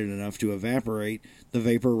it's heated enough to evaporate, the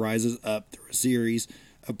vapor rises up through a series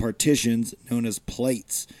of partitions known as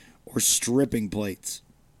plates or stripping plates.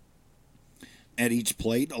 At each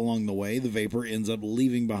plate along the way, the vapor ends up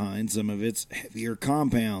leaving behind some of its heavier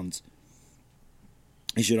compounds.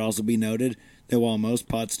 It should also be noted that while most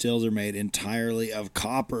pot stills are made entirely of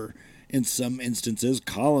copper, in some instances,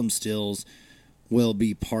 column stills will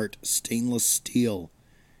be part stainless steel.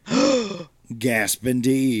 Gasp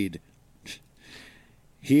indeed.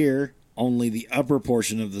 Here, only the upper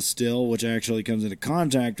portion of the still, which actually comes into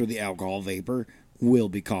contact with the alcohol vapor, will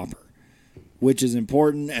be copper, which is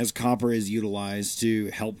important as copper is utilized to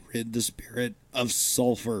help rid the spirit of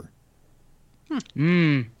sulfur.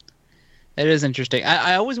 That is interesting.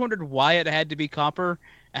 I always wondered why it had to be copper.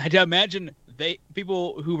 I'd imagine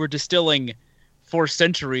people who were distilling for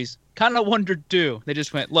centuries kind of wondered too. They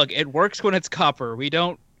just went, "Look, it works when it's copper. We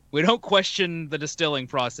don't question the distilling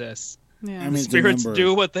process. Yeah. I mean, Spirits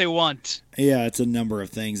do what they want." Yeah, it's a number of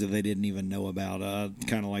things that they didn't even know about.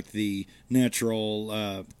 Kind of like the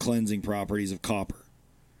natural cleansing properties of copper.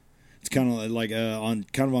 It's kind of like on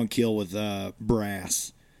keel with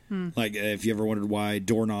brass. Like if you ever wondered why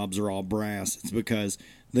doorknobs are all brass, it's because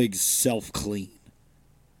they self-clean.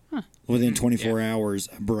 Within 24 hours,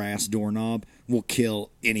 a brass doorknob will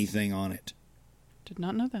kill anything on it. Did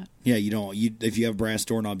not know that. Yeah, you don't. If you have brass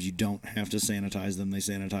doorknobs, you don't have to sanitize them. They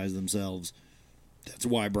sanitize themselves. That's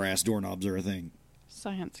why brass doorknobs are a thing.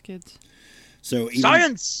 Science, kids. So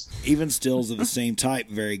even stills of the same type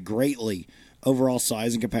vary greatly. Overall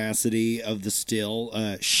size and capacity of the still,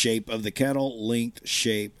 shape of the kettle, length,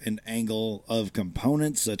 shape, and angle of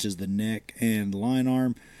components such as the neck and line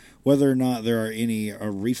arm, whether or not there are any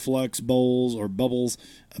reflux bowls or bubbles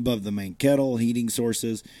above the main kettle, heating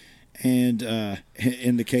sources, and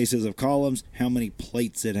in the cases of columns, how many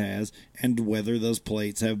plates it has, and whether those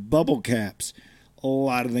plates have bubble caps. A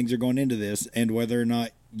lot of things are going into this, and whether or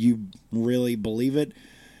not you really believe it,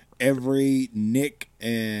 every nick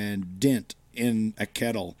and dent in a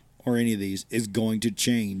kettle or any of these is going to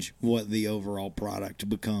change what the overall product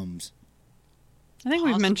becomes. I think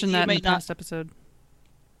we've mentioned that in the past episode.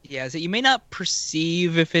 Yeah, so you may not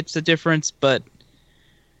perceive if it's a difference, but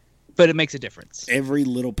it makes a difference. Every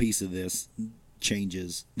little piece of this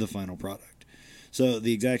changes the final product. So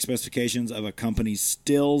the exact specifications of a company's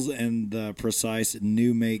stills and the precise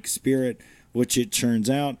new make spirit which it churns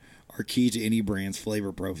out are key to any brand's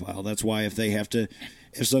flavor profile. That's why if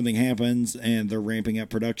something happens and they're ramping up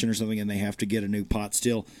production or something and they have to get a new pot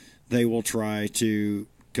still, they will try to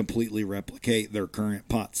completely replicate their current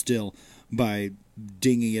pot still by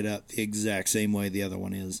dinging it up the exact same way the other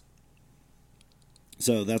one is.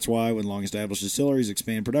 So that's why when long-established distilleries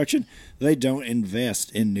expand production, they don't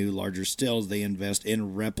invest in new, larger stills. They invest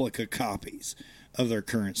in replica copies of their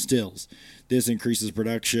current stills. This increases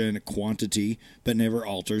production quantity, but never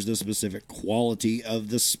alters the specific quality of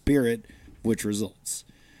the spirit which results.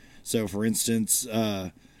 So, for instance,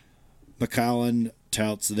 Macallan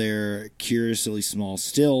touts their curiously small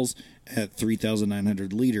stills at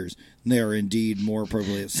 3,900 liters. They are indeed more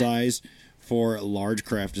appropriately sized for a large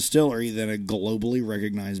craft distillery than a globally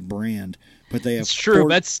recognized brand. But they have It's true,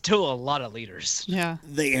 that's still a lot of liters. Yeah.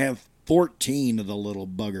 They have 14 of the little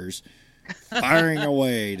buggers firing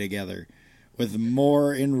away together. With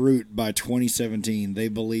more en route by 2017, they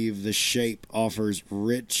believe the shape offers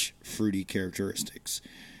rich, fruity characteristics.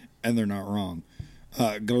 and they're not wrong.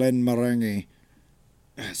 Glenmorangie.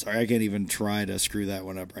 Sorry, I can't even try to screw that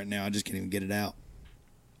one up right now. I just can't even get it out.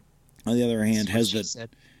 On the other hand, has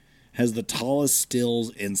the tallest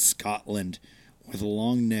stills in Scotland, with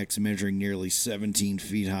long necks measuring nearly 17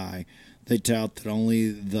 feet high. They tout that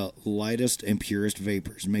only the lightest and purest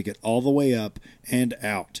vapors make it all the way up and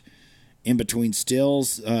out. In between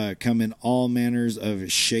stills come in all manners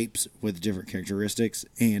of shapes with different characteristics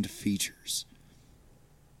and features.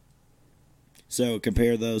 So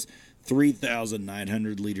compare those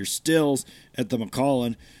 3,900 liter stills at the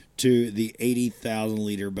Macallan to the 80,000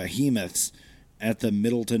 liter behemoths at the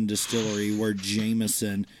Middleton Distillery, where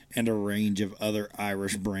Jameson and a range of other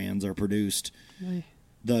Irish brands are produced. Really?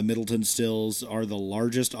 The Middleton stills are the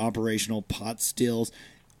largest operational pot stills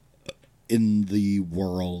in the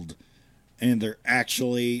world. And they're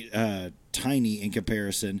actually tiny in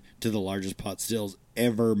comparison to the largest pot stills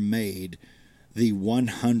ever made. The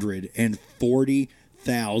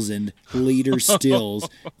 140,000 liter stills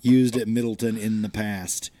used at Middleton in the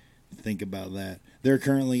past. Think about that. They're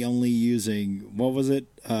currently only using, what was it?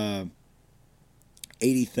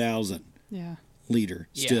 80,000 liter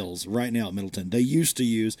stills right now at Middleton. They used to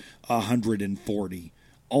use 140,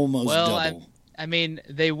 almost double. I mean,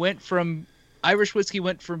 Irish whiskey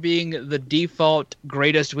went from being the default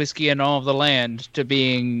greatest whiskey in all of the land to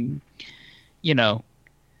being,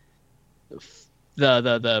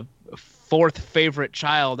 the fourth favorite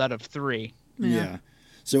child out of three. Yeah.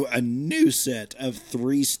 So a new set of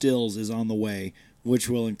 3 stills is on the way, which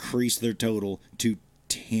will increase their total to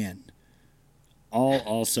 10. All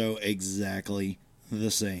also exactly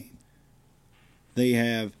the same. They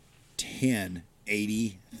have 10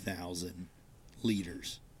 80,000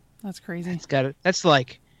 liters. That's crazy. That's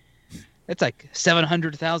like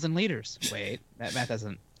 700,000 liters. Wait, that math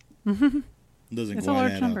doesn't. It's a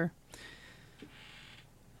large number.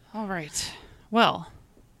 All right. Well,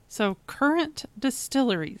 so current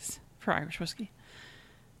distilleries for Irish whiskey.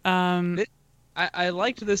 I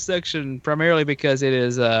liked this section primarily because it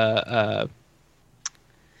is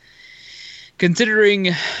considering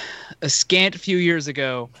a scant few years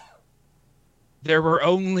ago, there were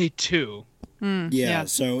only 2. Yeah,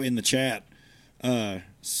 so in the chat,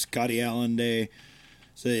 Scotty Allen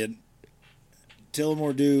said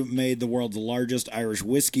Tullamore Dew made the world's largest Irish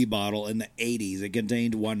whiskey bottle in the 80s. It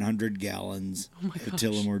contained 100 gallons of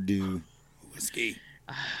Tullamore Dew whiskey.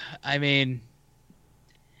 I mean,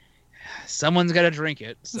 someone's got to drink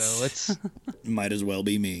it, so it's... Might as well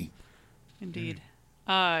be me. Indeed.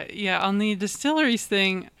 On the distilleries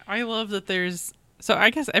thing, I love that there's... So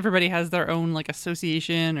I guess everybody has their own like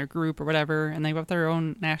association or group or whatever, and they've got their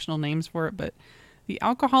own national names for it, but the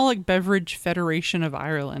Alcoholic Beverage Federation of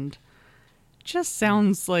Ireland just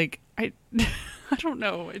sounds like... I don't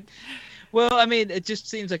know. Well, I mean, it just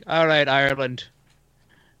seems like, all right, Ireland...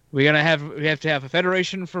 We have to have a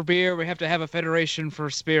federation for beer. We have to have a federation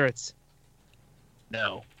for spirits.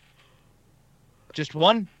 No. Just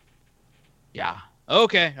one? Yeah.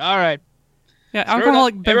 Okay. All right. Yeah,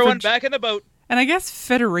 alcoholic beverage. Everyone back in the boat. And I guess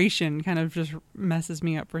federation kind of just messes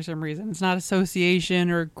me up for some reason. It's not association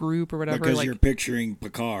or group or whatever. Because you're picturing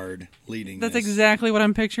Picard leading That's this. exactly what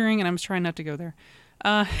I'm picturing, and I'm trying not to go there.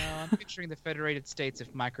 No, I'm picturing the Federated States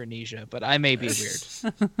of Micronesia, but I may be weird.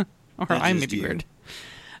 Or I may be weird.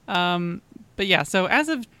 But yeah, so as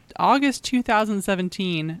of August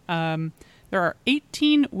 2017, there are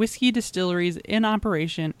 18 whiskey distilleries in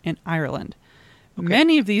operation in Ireland. Okay.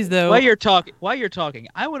 Many of these, though... While you're talking,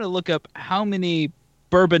 I want to look up how many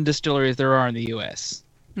bourbon distilleries there are in the U.S.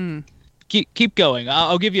 Keep going.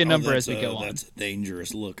 I'll give you a number as we go on. That's a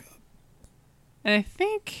dangerous lookup. And I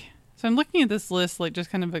think... So I'm looking at this list, like just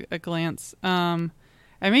kind of a glance. I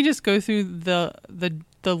may just go through the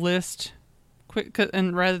list... quick,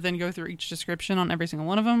 and rather than go through each description on every single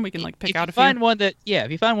one of them, we can like pick out a few. If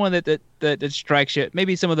you find one that strikes you,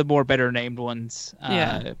 maybe some of the more better named ones.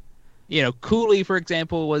 Cooley, for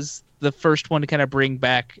example, was the first one to kind of bring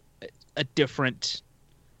back a different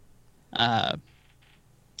brand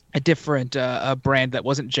that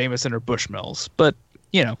wasn't Jameson or Bushmills, but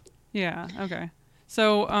Yeah. Okay.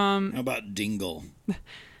 So how about Dingle?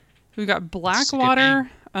 We've got Blackwater,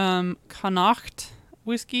 Connacht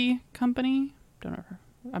Whiskey Company. Don't know.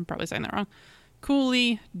 I'm probably saying that wrong.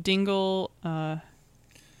 Cooley, Dingle,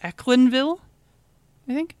 Ecklinville,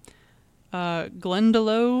 I think.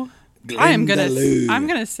 Glendalough. I'm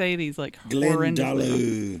gonna say these like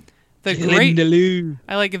horrendously.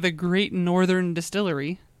 I like the Great Northern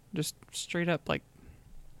Distillery, just straight up like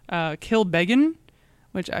Kilbeggan,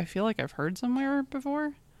 which I feel like I've heard somewhere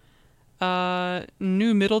before.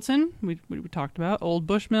 New Middleton, we talked about. Old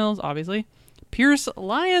Bushmills, obviously. Pierce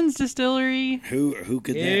Lyons Distillery. Who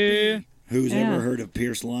could that be? Who's ever heard of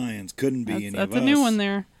Pierce Lyons? Couldn't be any of us. That's a new one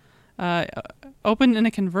there. Opened in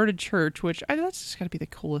a converted church, which that's just got to be the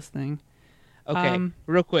coolest thing. Okay,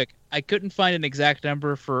 real quick. I couldn't find an exact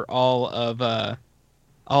number for all the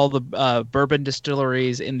bourbon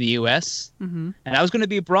distilleries in the U.S. Mm-hmm. And I was going to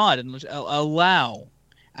be broad and allow.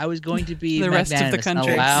 I was going to be the rest of the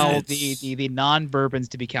country. Allow the non-bourbons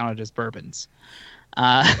to be counted as bourbons.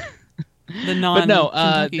 The non. But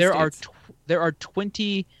no, there are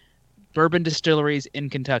 20 bourbon distilleries in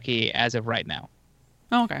Kentucky as of right now.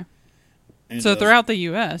 Oh, okay. And So throughout the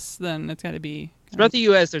U.S., then it's got to be... Throughout the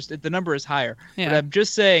U.S., the number is higher. Yeah. But I'm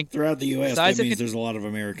just saying... Throughout the U.S., that means there's a lot of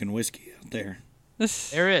American whiskey out there.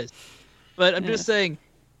 There is. But I'm just saying,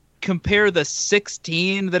 compare the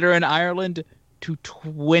 16 that are in Ireland to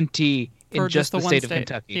 20 in just the state of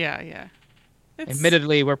Kentucky. Yeah.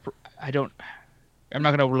 Admittedly, I'm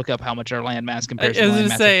not going to look up how much our land mass compares to I was land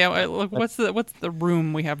going to mass. say, look, what's the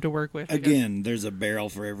room we have to work with? Again, there's a barrel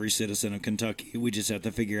for every citizen of Kentucky. We just have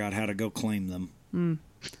to figure out how to go claim them.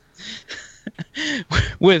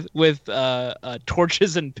 with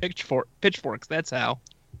torches and pitchforks. That's how.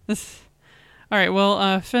 All right.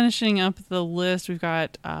 Well, finishing up the list, we've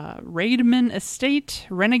got Raidman Estate,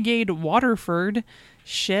 Renegade Waterford,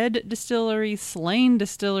 Shed Distillery, Slane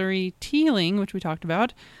Distillery, Teeling, which we talked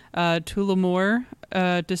about, Tullamore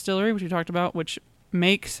Distillery, which we talked about, which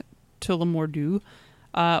makes Tullamore Dew,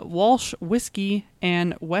 Walsh Whiskey,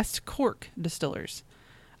 and West Cork Distillers.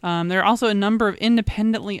 There are also a number of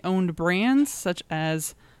independently owned brands, such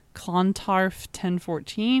as Clontarf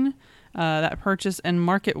 1014, that purchase and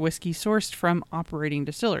market whiskey sourced from operating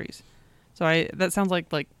distilleries. So that sounds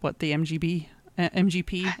like what the MGP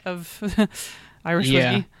of Irish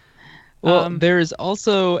whiskey. Well, there's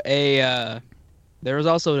also I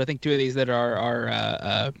think two of these that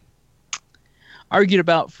are argued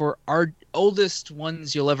about for our oldest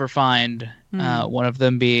ones you'll ever find. One of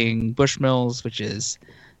them being Bushmills, which is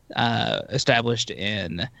established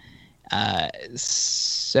in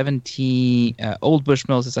 17 old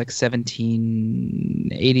Bushmills is like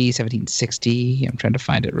 1780 1760. I'm trying to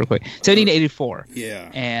find it real quick. 1784.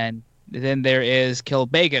 And then there is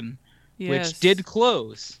Kilbeggan, which did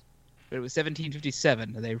close, but it was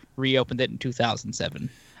 1757. They reopened it in 2007.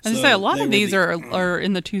 I was going to say, a lot of these are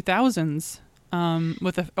in the 2000s,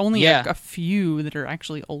 with only a few that are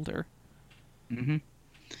actually older. Mm-hmm.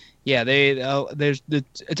 Yeah,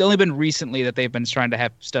 it's only been recently that they've been trying to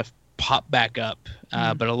have stuff pop back up,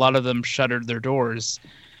 but a lot of them shuttered their doors,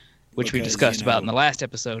 which we discussed about in the last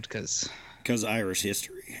episode, because Irish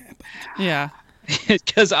history happened. Yeah.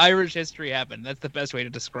 Because Irish history happened. That's the best way to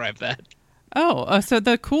describe that. So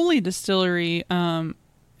the Cooley Distillery,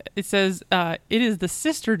 it says it is the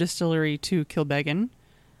sister distillery to Kilbeggan.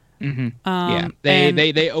 Mm-hmm.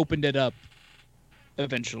 They opened it up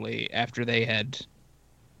eventually after they had.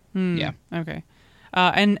 Okay.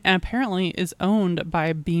 And apparently is owned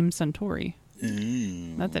by Beam Suntory.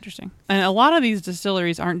 That's interesting. And a lot of these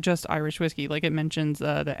distilleries aren't just Irish whiskey. Like it mentions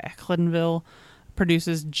the Ecklinville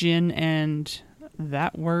produces gin and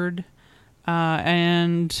that word,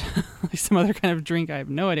 and some other kind of drink. I have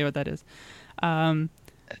no idea what that is.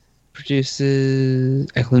 Produces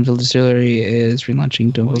Ecklinville Distillery is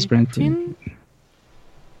relaunching Dunkel's brand.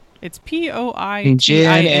 It's Poitin.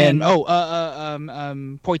 Gin and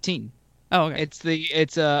Poitin. Oh, okay.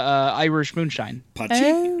 It's Irish moonshine.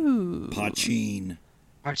 Poitin.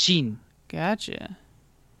 Gotcha.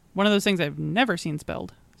 One of those things I've never seen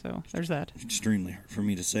spelled. So there's that. Extremely hard for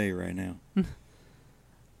me to say right now.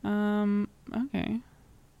 Okay.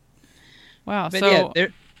 Wow. But so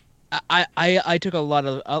I took a lot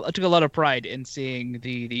of pride in seeing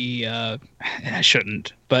the and I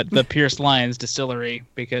shouldn't, but the Pierce Lyons Distillery,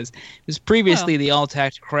 because it was previously the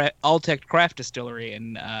Alltech Craft Distillery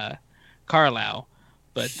in Carlisle,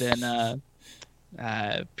 but then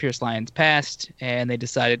Pierce Lyons passed, and they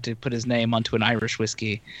decided to put his name onto an Irish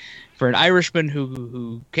whiskey for an Irishman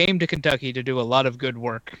who came to Kentucky to do a lot of good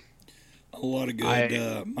work. A lot of good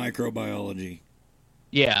microbiology.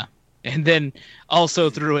 Yeah. And then also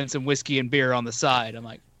threw in some whiskey and beer on the side. I'm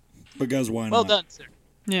like, because why not? Well done, sir.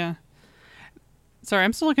 Yeah. Sorry,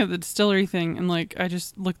 I'm still looking at the distillery thing, and I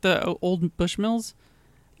just looked at the old Bushmills.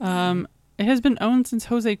 It has been owned from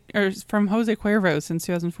Jose Cuervo since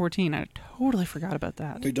 2014. I totally forgot about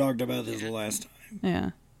that. We talked about this the last time.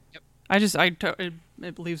 Yeah. Yep.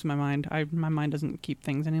 It leaves my mind. My mind doesn't keep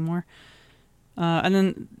things anymore. And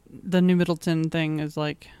then the New Middleton thing is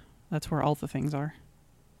that's where all the things are.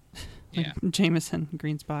 Jameson,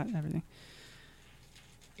 Green Spot, everything.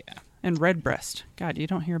 Yeah. And Redbreast. God, you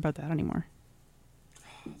don't hear about that anymore.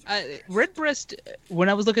 Redbreast. When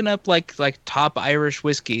I was looking up like top Irish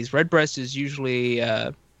whiskeys, Redbreast is usually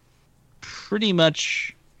pretty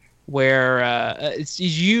much where it's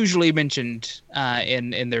usually mentioned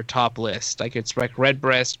in their top list. Like it's like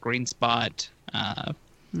Redbreast, Green Spot,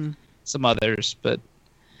 some others, but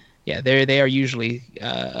yeah, they are usually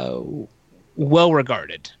well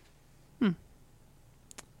regarded.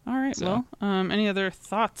 All right. So. Well, any other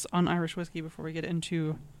thoughts on Irish whiskey before we get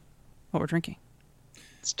into what we're drinking?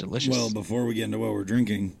 It's delicious. Well, before we get into what we're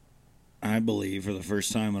drinking, I believe for the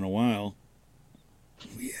first time in a while,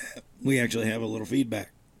 we actually have a little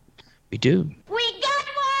feedback. We do. We got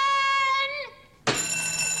one!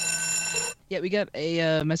 Yeah, we got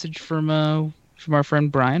a message from our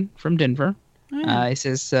friend Brian from Denver. Oh, yeah. He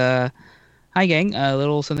says, "Hi gang, a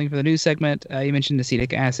little something for the news segment. You mentioned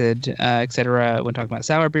acetic acid, etc. When talking about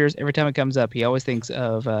sour beers. Every time it comes up, he always thinks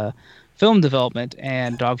of film development,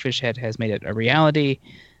 and Dogfish Head has made it a reality.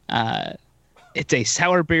 It's a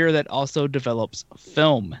sour beer that also develops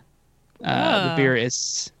film. The beer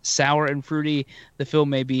is sour and fruity. The film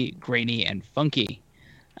may be grainy and funky.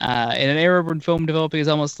 In an era when film developing is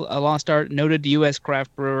almost a lost art, noted U.S.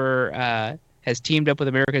 craft brewer has teamed up with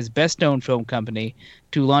America's best-known film company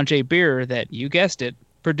to launch a beer that, you guessed it,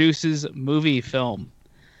 produces movie film.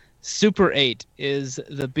 Super 8 is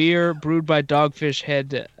the beer brewed by Dogfish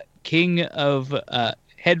Head, king of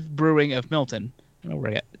Head Brewing of Milton. I don't know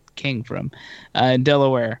where I got king from, in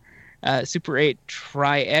Delaware. Super 8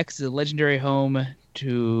 Tri-X is a legendary home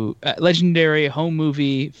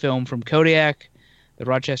movie film from Kodiak, the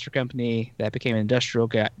Rochester company that became an industrial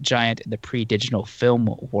giant in the pre-digital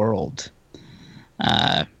film world.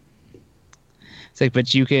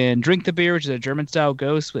 But you can drink the beer, which is a German-style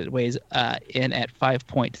Gose, which weighs in at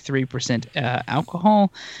 5.3%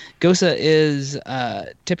 alcohol. Gose is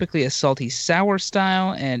typically a salty sour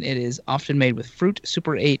style, and it is often made with fruit.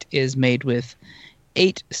 Super 8 is made with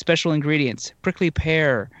 8 special ingredients: prickly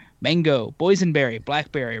pear, mango, boysenberry,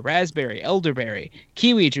 blackberry, raspberry, elderberry,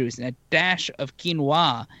 kiwi juice, and a dash of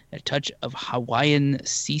quinoa, and a touch of Hawaiian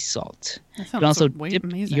sea salt. That You sounds can also dip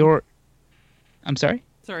amazing. I'm sorry?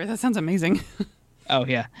 Sorry, that sounds amazing. Oh,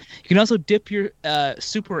 yeah. You can also dip your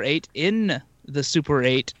Super 8 in the Super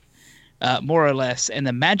 8, more or less, and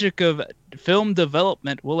the magic of film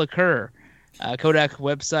development will occur. Kodak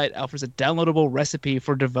website offers a downloadable recipe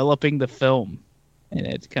for developing the film. And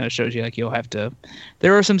it kind of shows you, like, you'll have to...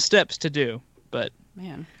 There are some steps to do, but...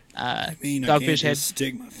 Man. I can't Dogfish Head... just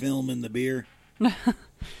stick my film in the beer.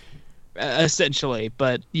 Essentially,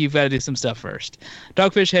 but you've got to do some stuff first.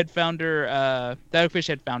 Dogfish Head founder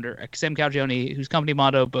Sam Calagione, whose company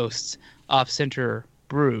motto boasts off-center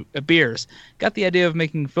beers, got the idea of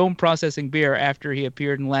making film processing beer after he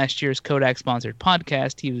appeared in last year's Kodak-sponsored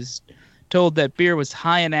podcast. He was told that beer was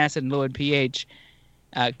high in acid and low in pH,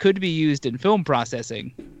 could be used in film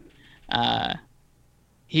processing.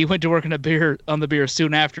 He went to work on the beer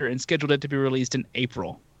soon after and scheduled it to be released in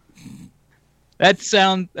April. That's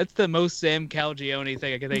the most Sam Calagione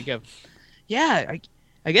thing I can think of. Yeah,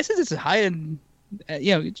 I guess it's high in,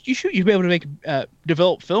 you'd be able to make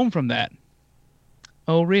develop film from that.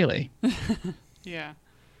 Oh, really? Yeah.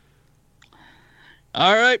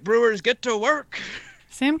 All right, brewers, get to work.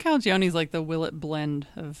 Sam Calagione's like the Willet Blend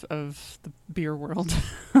of the beer world.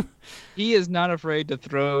 He is not afraid to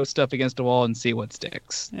throw stuff against a wall and see what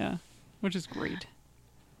sticks. Yeah, which is great.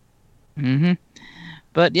 Mm-hmm.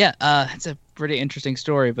 But yeah, it's a pretty interesting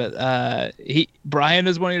story. But Brian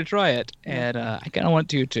is wanting to try it, and I kind of want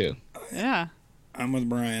to too. Yeah. I'm with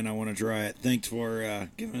Brian. I want to try it. Thanks for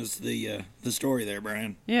giving us the story there,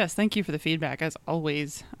 Brian. Yes, thank you for the feedback. As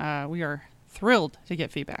always, we are thrilled to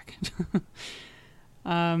get feedback.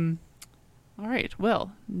 All right.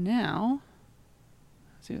 Well, now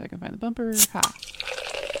let's see if I can find the bumper. Ha.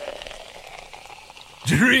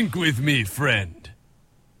 Drink with me, friend.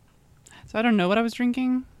 So I don't know what I was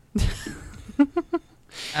drinking. What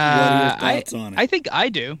are your thoughts on it? I think I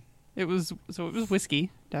do. It was whiskey,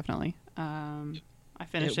 definitely. I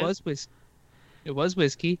finished it. It was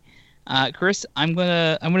whiskey. Chris, I'm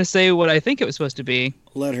gonna say what I think it was supposed to be.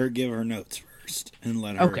 Let her give her notes first, and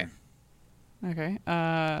let her. Okay. Okay.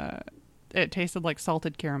 It tasted like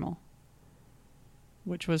salted caramel,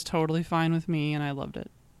 which was totally fine with me, and I loved it.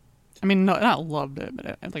 I mean, no, not loved it,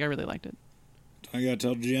 but I really liked it. I gotta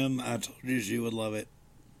tell Jim. I told you she would love it.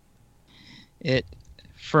 It,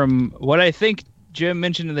 from what I think Jim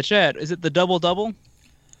mentioned in the chat, is it the double double?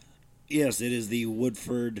 Yes, it is the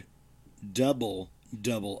Woodford double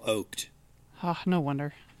oaked. Oh, no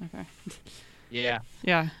wonder. Okay. Yeah.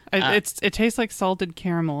 Yeah, it tastes like salted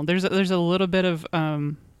caramel. There's a little bit of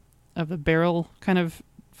the barrel kind of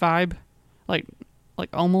vibe, like like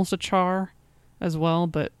almost a char as well,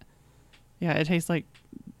 but yeah, it tastes like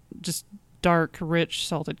just dark, rich,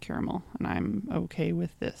 salted caramel, and I'm okay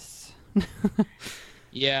with this.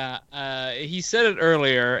 Yeah, he said it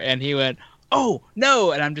earlier, and he went, "Oh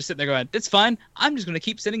no!" And I'm just sitting there going, "That's fine. I'm just going to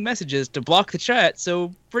keep sending messages to block the chat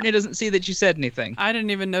so Brittany doesn't see that you said anything." I didn't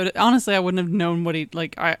even notice. Honestly, I wouldn't have known what he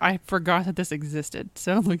like. I forgot that this existed,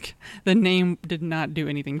 so like the name did not do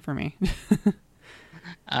anything for me.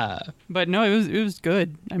 But no, it was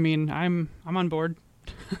good. I mean, I'm on board.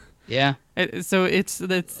 Yeah. So it's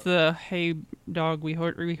the hey dog. We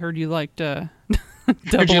heard you liked Heard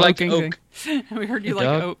double you liked oaking oak. thing. We heard you Hey,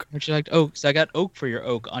 like dog, oak. Heard you liked oak, so I got oak for your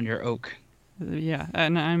oak on your oak. Yeah,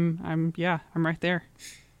 and I'm right there.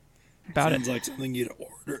 About Sounds like something you'd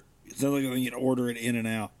order. It sounds like something you'd order at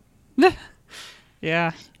In-N-Out. it.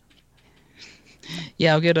 Yeah,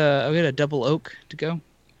 Yeah, I'll get a double oak to go.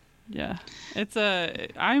 yeah. It's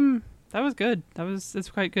that was good. It's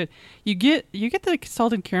quite good. You get the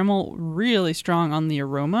salted caramel really strong on the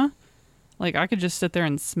aroma. Like I could just sit there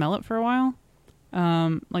and smell it for a while.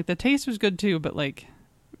 Like the taste was good too, but like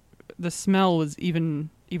the smell was even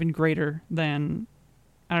greater than,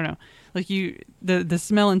 I don't know. Like the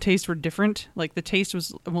smell and taste were different. Like the taste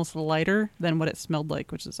was almost lighter than what it smelled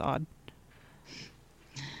like, which is odd.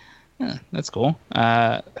 Yeah, that's cool.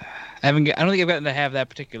 I don't think I've gotten to have that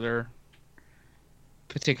particular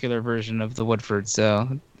version of the Woodford,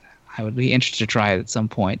 so I would be interested to try it at some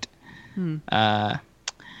point.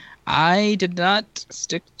 I did not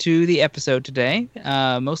stick to the episode today,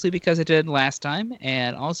 mostly because I did last time,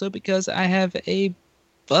 and also because I have a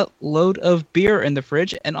buttload of beer in the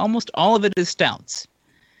fridge, and almost all of it is stouts.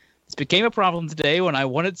 This became a problem today when I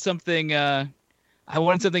wanted something nice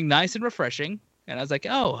and refreshing, and I was like,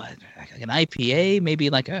 oh, like an IPA, maybe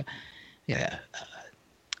like a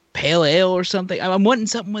pale ale or something. I'm wanting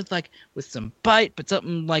something with some bite, but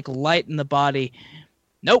something like light in the body.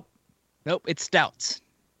 Nope, it's stouts.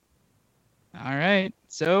 All right,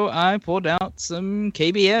 so I pulled out some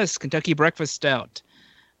KBS Kentucky Breakfast Stout.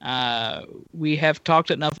 We have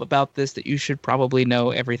talked enough about this that you should probably know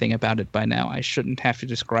everything about it by now. I shouldn't have to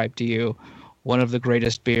describe to you one of the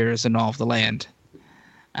greatest beers in all of the land.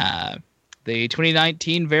 The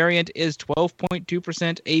 2019 variant is 12.2%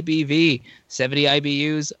 ABV, 70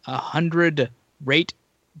 IBUs, 100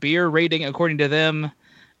 beer rating according to them.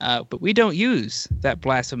 But we don't use that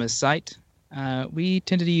blasphemous site. We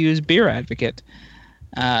tended to use Beer Advocate,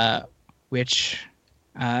 which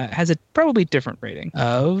has a probably different rating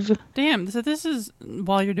of... Damn, so this is,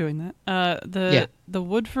 while you're doing that, the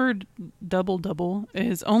Woodford Double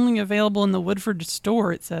is only available in the Woodford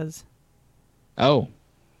store, it says. Oh,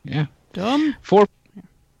 yeah. Dumb.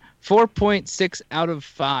 4.6 out of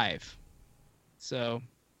 5. So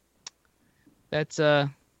that's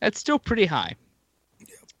still pretty high.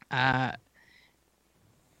 And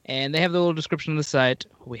they have the little description on the site.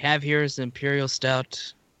 What we have here is an Imperial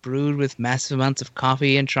Stout brewed with massive amounts of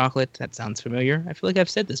coffee and chocolate. That sounds familiar. I feel like I've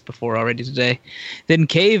said this before already today. Then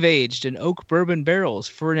cave-aged in oak bourbon barrels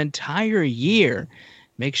for an entire year.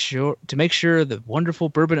 Make sure the wonderful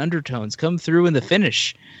bourbon undertones come through in the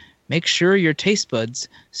finish. Make sure your taste buds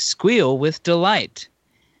squeal with delight.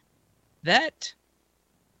 That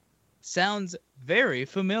sounds very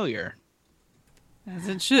familiar. As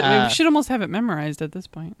it should. We should almost have it memorized at this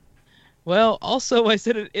point. Well, also I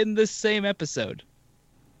said it in this same episode.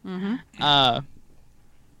 Mm-hmm.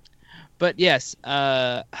 But yes,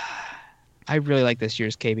 I really like this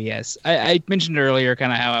year's KBS. I mentioned earlier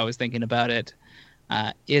kind of how I was thinking about it.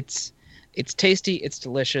 It's tasty, it's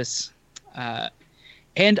delicious,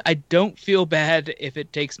 and I don't feel bad if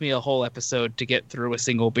it takes me a whole episode to get through a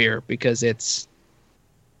single beer because it's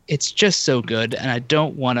just so good, and I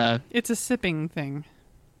don't want to... It's a sipping thing.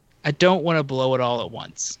 I don't want to blow it all at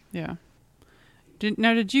once. Yeah.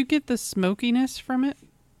 Did you get the smokiness from it?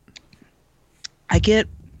 I get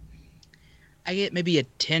maybe a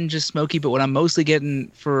tinge of smoky, but what I'm mostly getting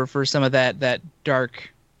for some of that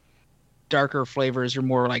darker flavors are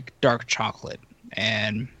more like dark chocolate,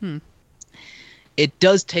 and it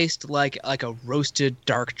does taste like a roasted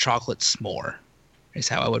dark chocolate s'more, is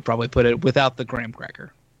how I would probably put it, without the graham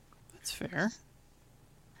cracker. That's fair.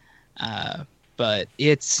 But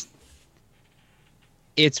it's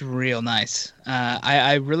real nice.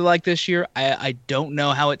 I really like this year. I don't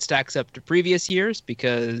know how it stacks up to previous years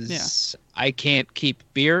because I can't keep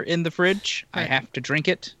beer in the fridge. Right. I have to drink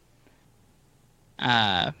it.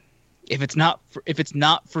 If it's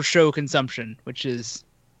not for show consumption, which is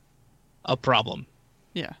a problem.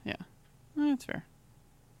 Yeah. That's fair.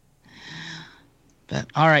 But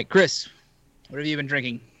all right, Chris, what have you been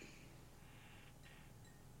drinking?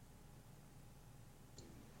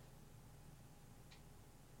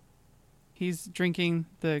 He's drinking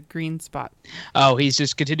the Green Spot. Oh, he's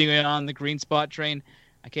just continuing on the Green Spot train.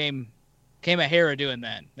 I came a hair of doing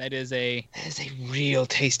that. That is a real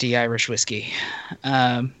tasty Irish whiskey.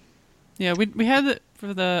 Yeah, we had it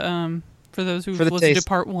for the for those who've For the listened to taste.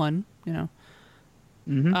 part 1, you know.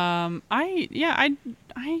 Mhm. I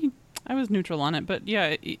was neutral on it, but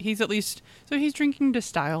yeah, he's at least he's drinking to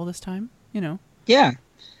style this time, you know. Yeah.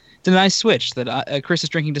 It's a nice switch that Chris is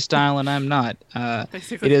drinking to style and I'm not.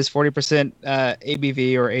 Basically. It is 40%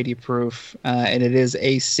 ABV or 80 proof, and it is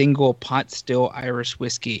a single pot still Irish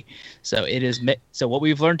whiskey. So it is. So what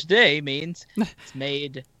we've learned today means it's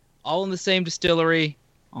made all in the same distillery,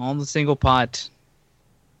 all in the single pot.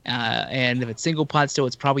 And if it's single pot still,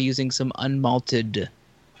 it's probably using some unmalted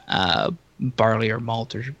barley or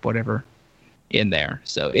malt or whatever in there.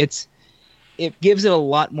 So it gives it a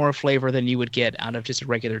lot more flavor than you would get out of just a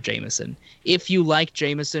regular Jameson. If you like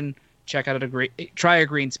Jameson, check out try a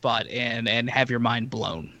Green Spot and have your mind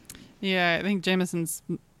blown. Yeah, I think Jameson's.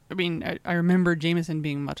 I mean, I remember Jameson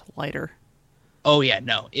being much lighter, Oh yeah,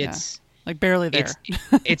 no, it's like barely there.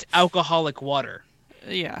 it's alcoholic water.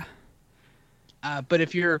 Yeah. But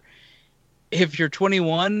if you're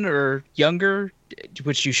 21 or younger,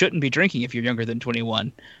 which you shouldn't be drinking if you're younger than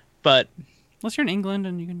 21, but Unless you're in England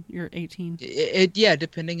and you're 18.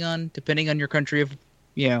 depending on your country of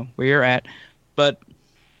where you're at, but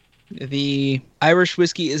the Irish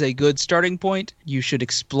whiskey is a good starting point. You should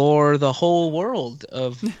explore the whole world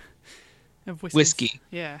of Of whiskeys. whiskey.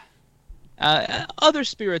 Yeah. Other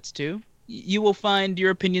spirits too. You will find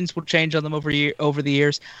your opinions will change on them over the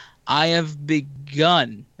years. I have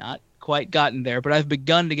begun, not quite gotten there, but I've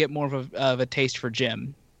begun to get more of a taste for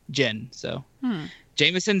gin. So.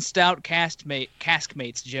 Jameson Stout cask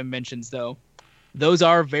mates Jim mentions, though. Those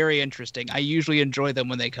are very interesting. I usually enjoy them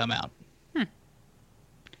when they come out.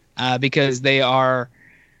 Because they are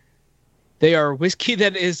whiskey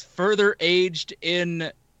that is further aged in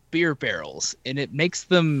beer barrels, and it makes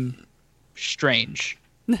them strange.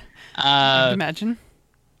 I can imagine.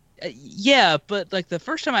 Yeah, but like the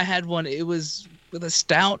first time I had one, it was with a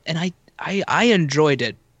stout, and I enjoyed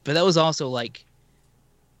it. But that was also like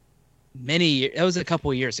that was a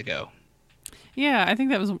couple years ago. Yeah, I think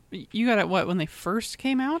that was you got it when they first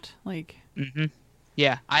came out, like. Mm-hmm.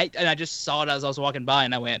 Yeah, I just saw it as I was walking by,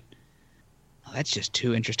 and I went, "Oh, that's just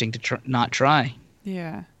too interesting to not try."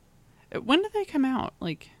 Yeah. When did they come out?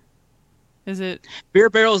 Like, is it Beer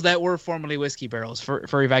barrels that were formerly whiskey barrels?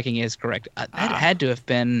 Furry Viking is correct. That had to have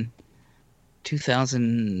been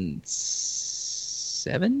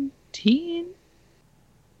 2017,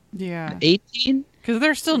 yeah? 18, Because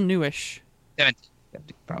they're still newish. 17,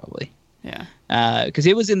 probably. Yeah. Because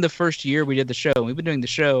it was in the first year we did the show. We've been doing the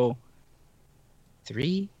show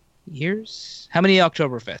 3 years. How many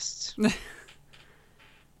Oktoberfests?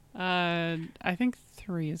 I think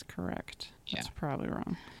 3 is correct. That's Yeah. probably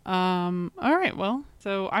wrong. All right. Well,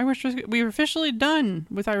 so Irish whiskey. We're officially done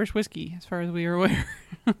with Irish whiskey, as far as we are aware.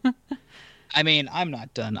 I mean, I'm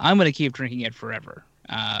not done. I'm going to keep drinking it forever.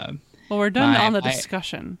 Well, we're done on the my-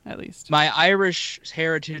 discussion, at least. My Irish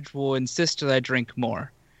heritage will insist that I drink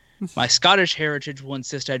more. My Scottish heritage will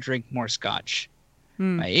insist I drink more Scotch.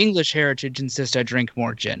 My English heritage insists I drink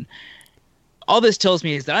more gin. All this tells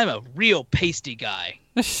me is that I'm a real pasty guy.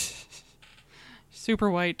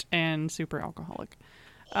 Super white and super alcoholic.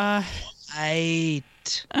 All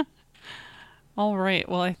right.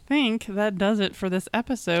 Well, I think that does it for this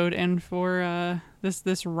episode and for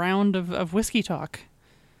this round of whiskey talk.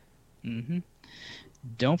 Mm-hmm.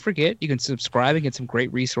 Don't forget, you can subscribe and get some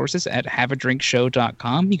great resources at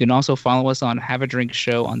haveadrinkshow.com. You can also follow us on Have a Drink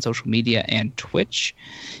Show on social media and Twitch.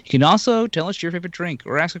 You can also tell us your favorite drink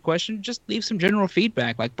or ask a question. Just leave some general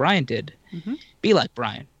feedback like Brian did. Mm-hmm. Be like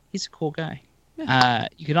Brian. He's a cool guy. Yeah.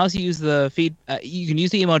 You can also use the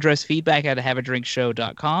email address feedback at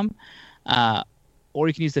haveadrinkshow.com, or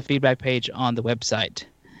you can use the feedback page on the website.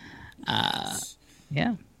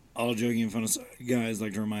 Yeah. All joking and fun aside, guys,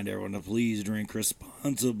 like to remind everyone to please drink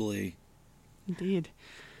responsibly. Indeed.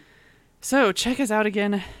 So check us out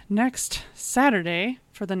again next Saturday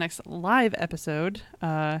for the next live episode.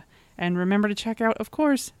 And remember to check out, of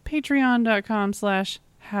course,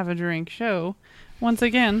 patreon.com/haveadrinkshow. Once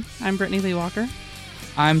again, I'm Brittany Lee Walker.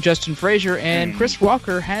 I'm Justin Frazier, and Chris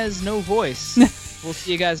Walker has no voice. We'll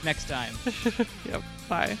see you guys next time. Yep.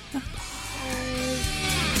 Bye.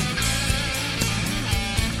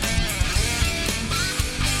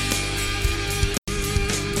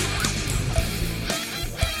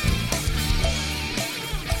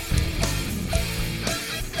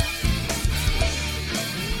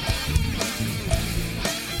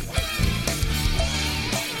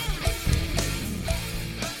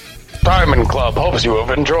 Time and Club hopes you have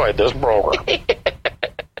enjoyed this program.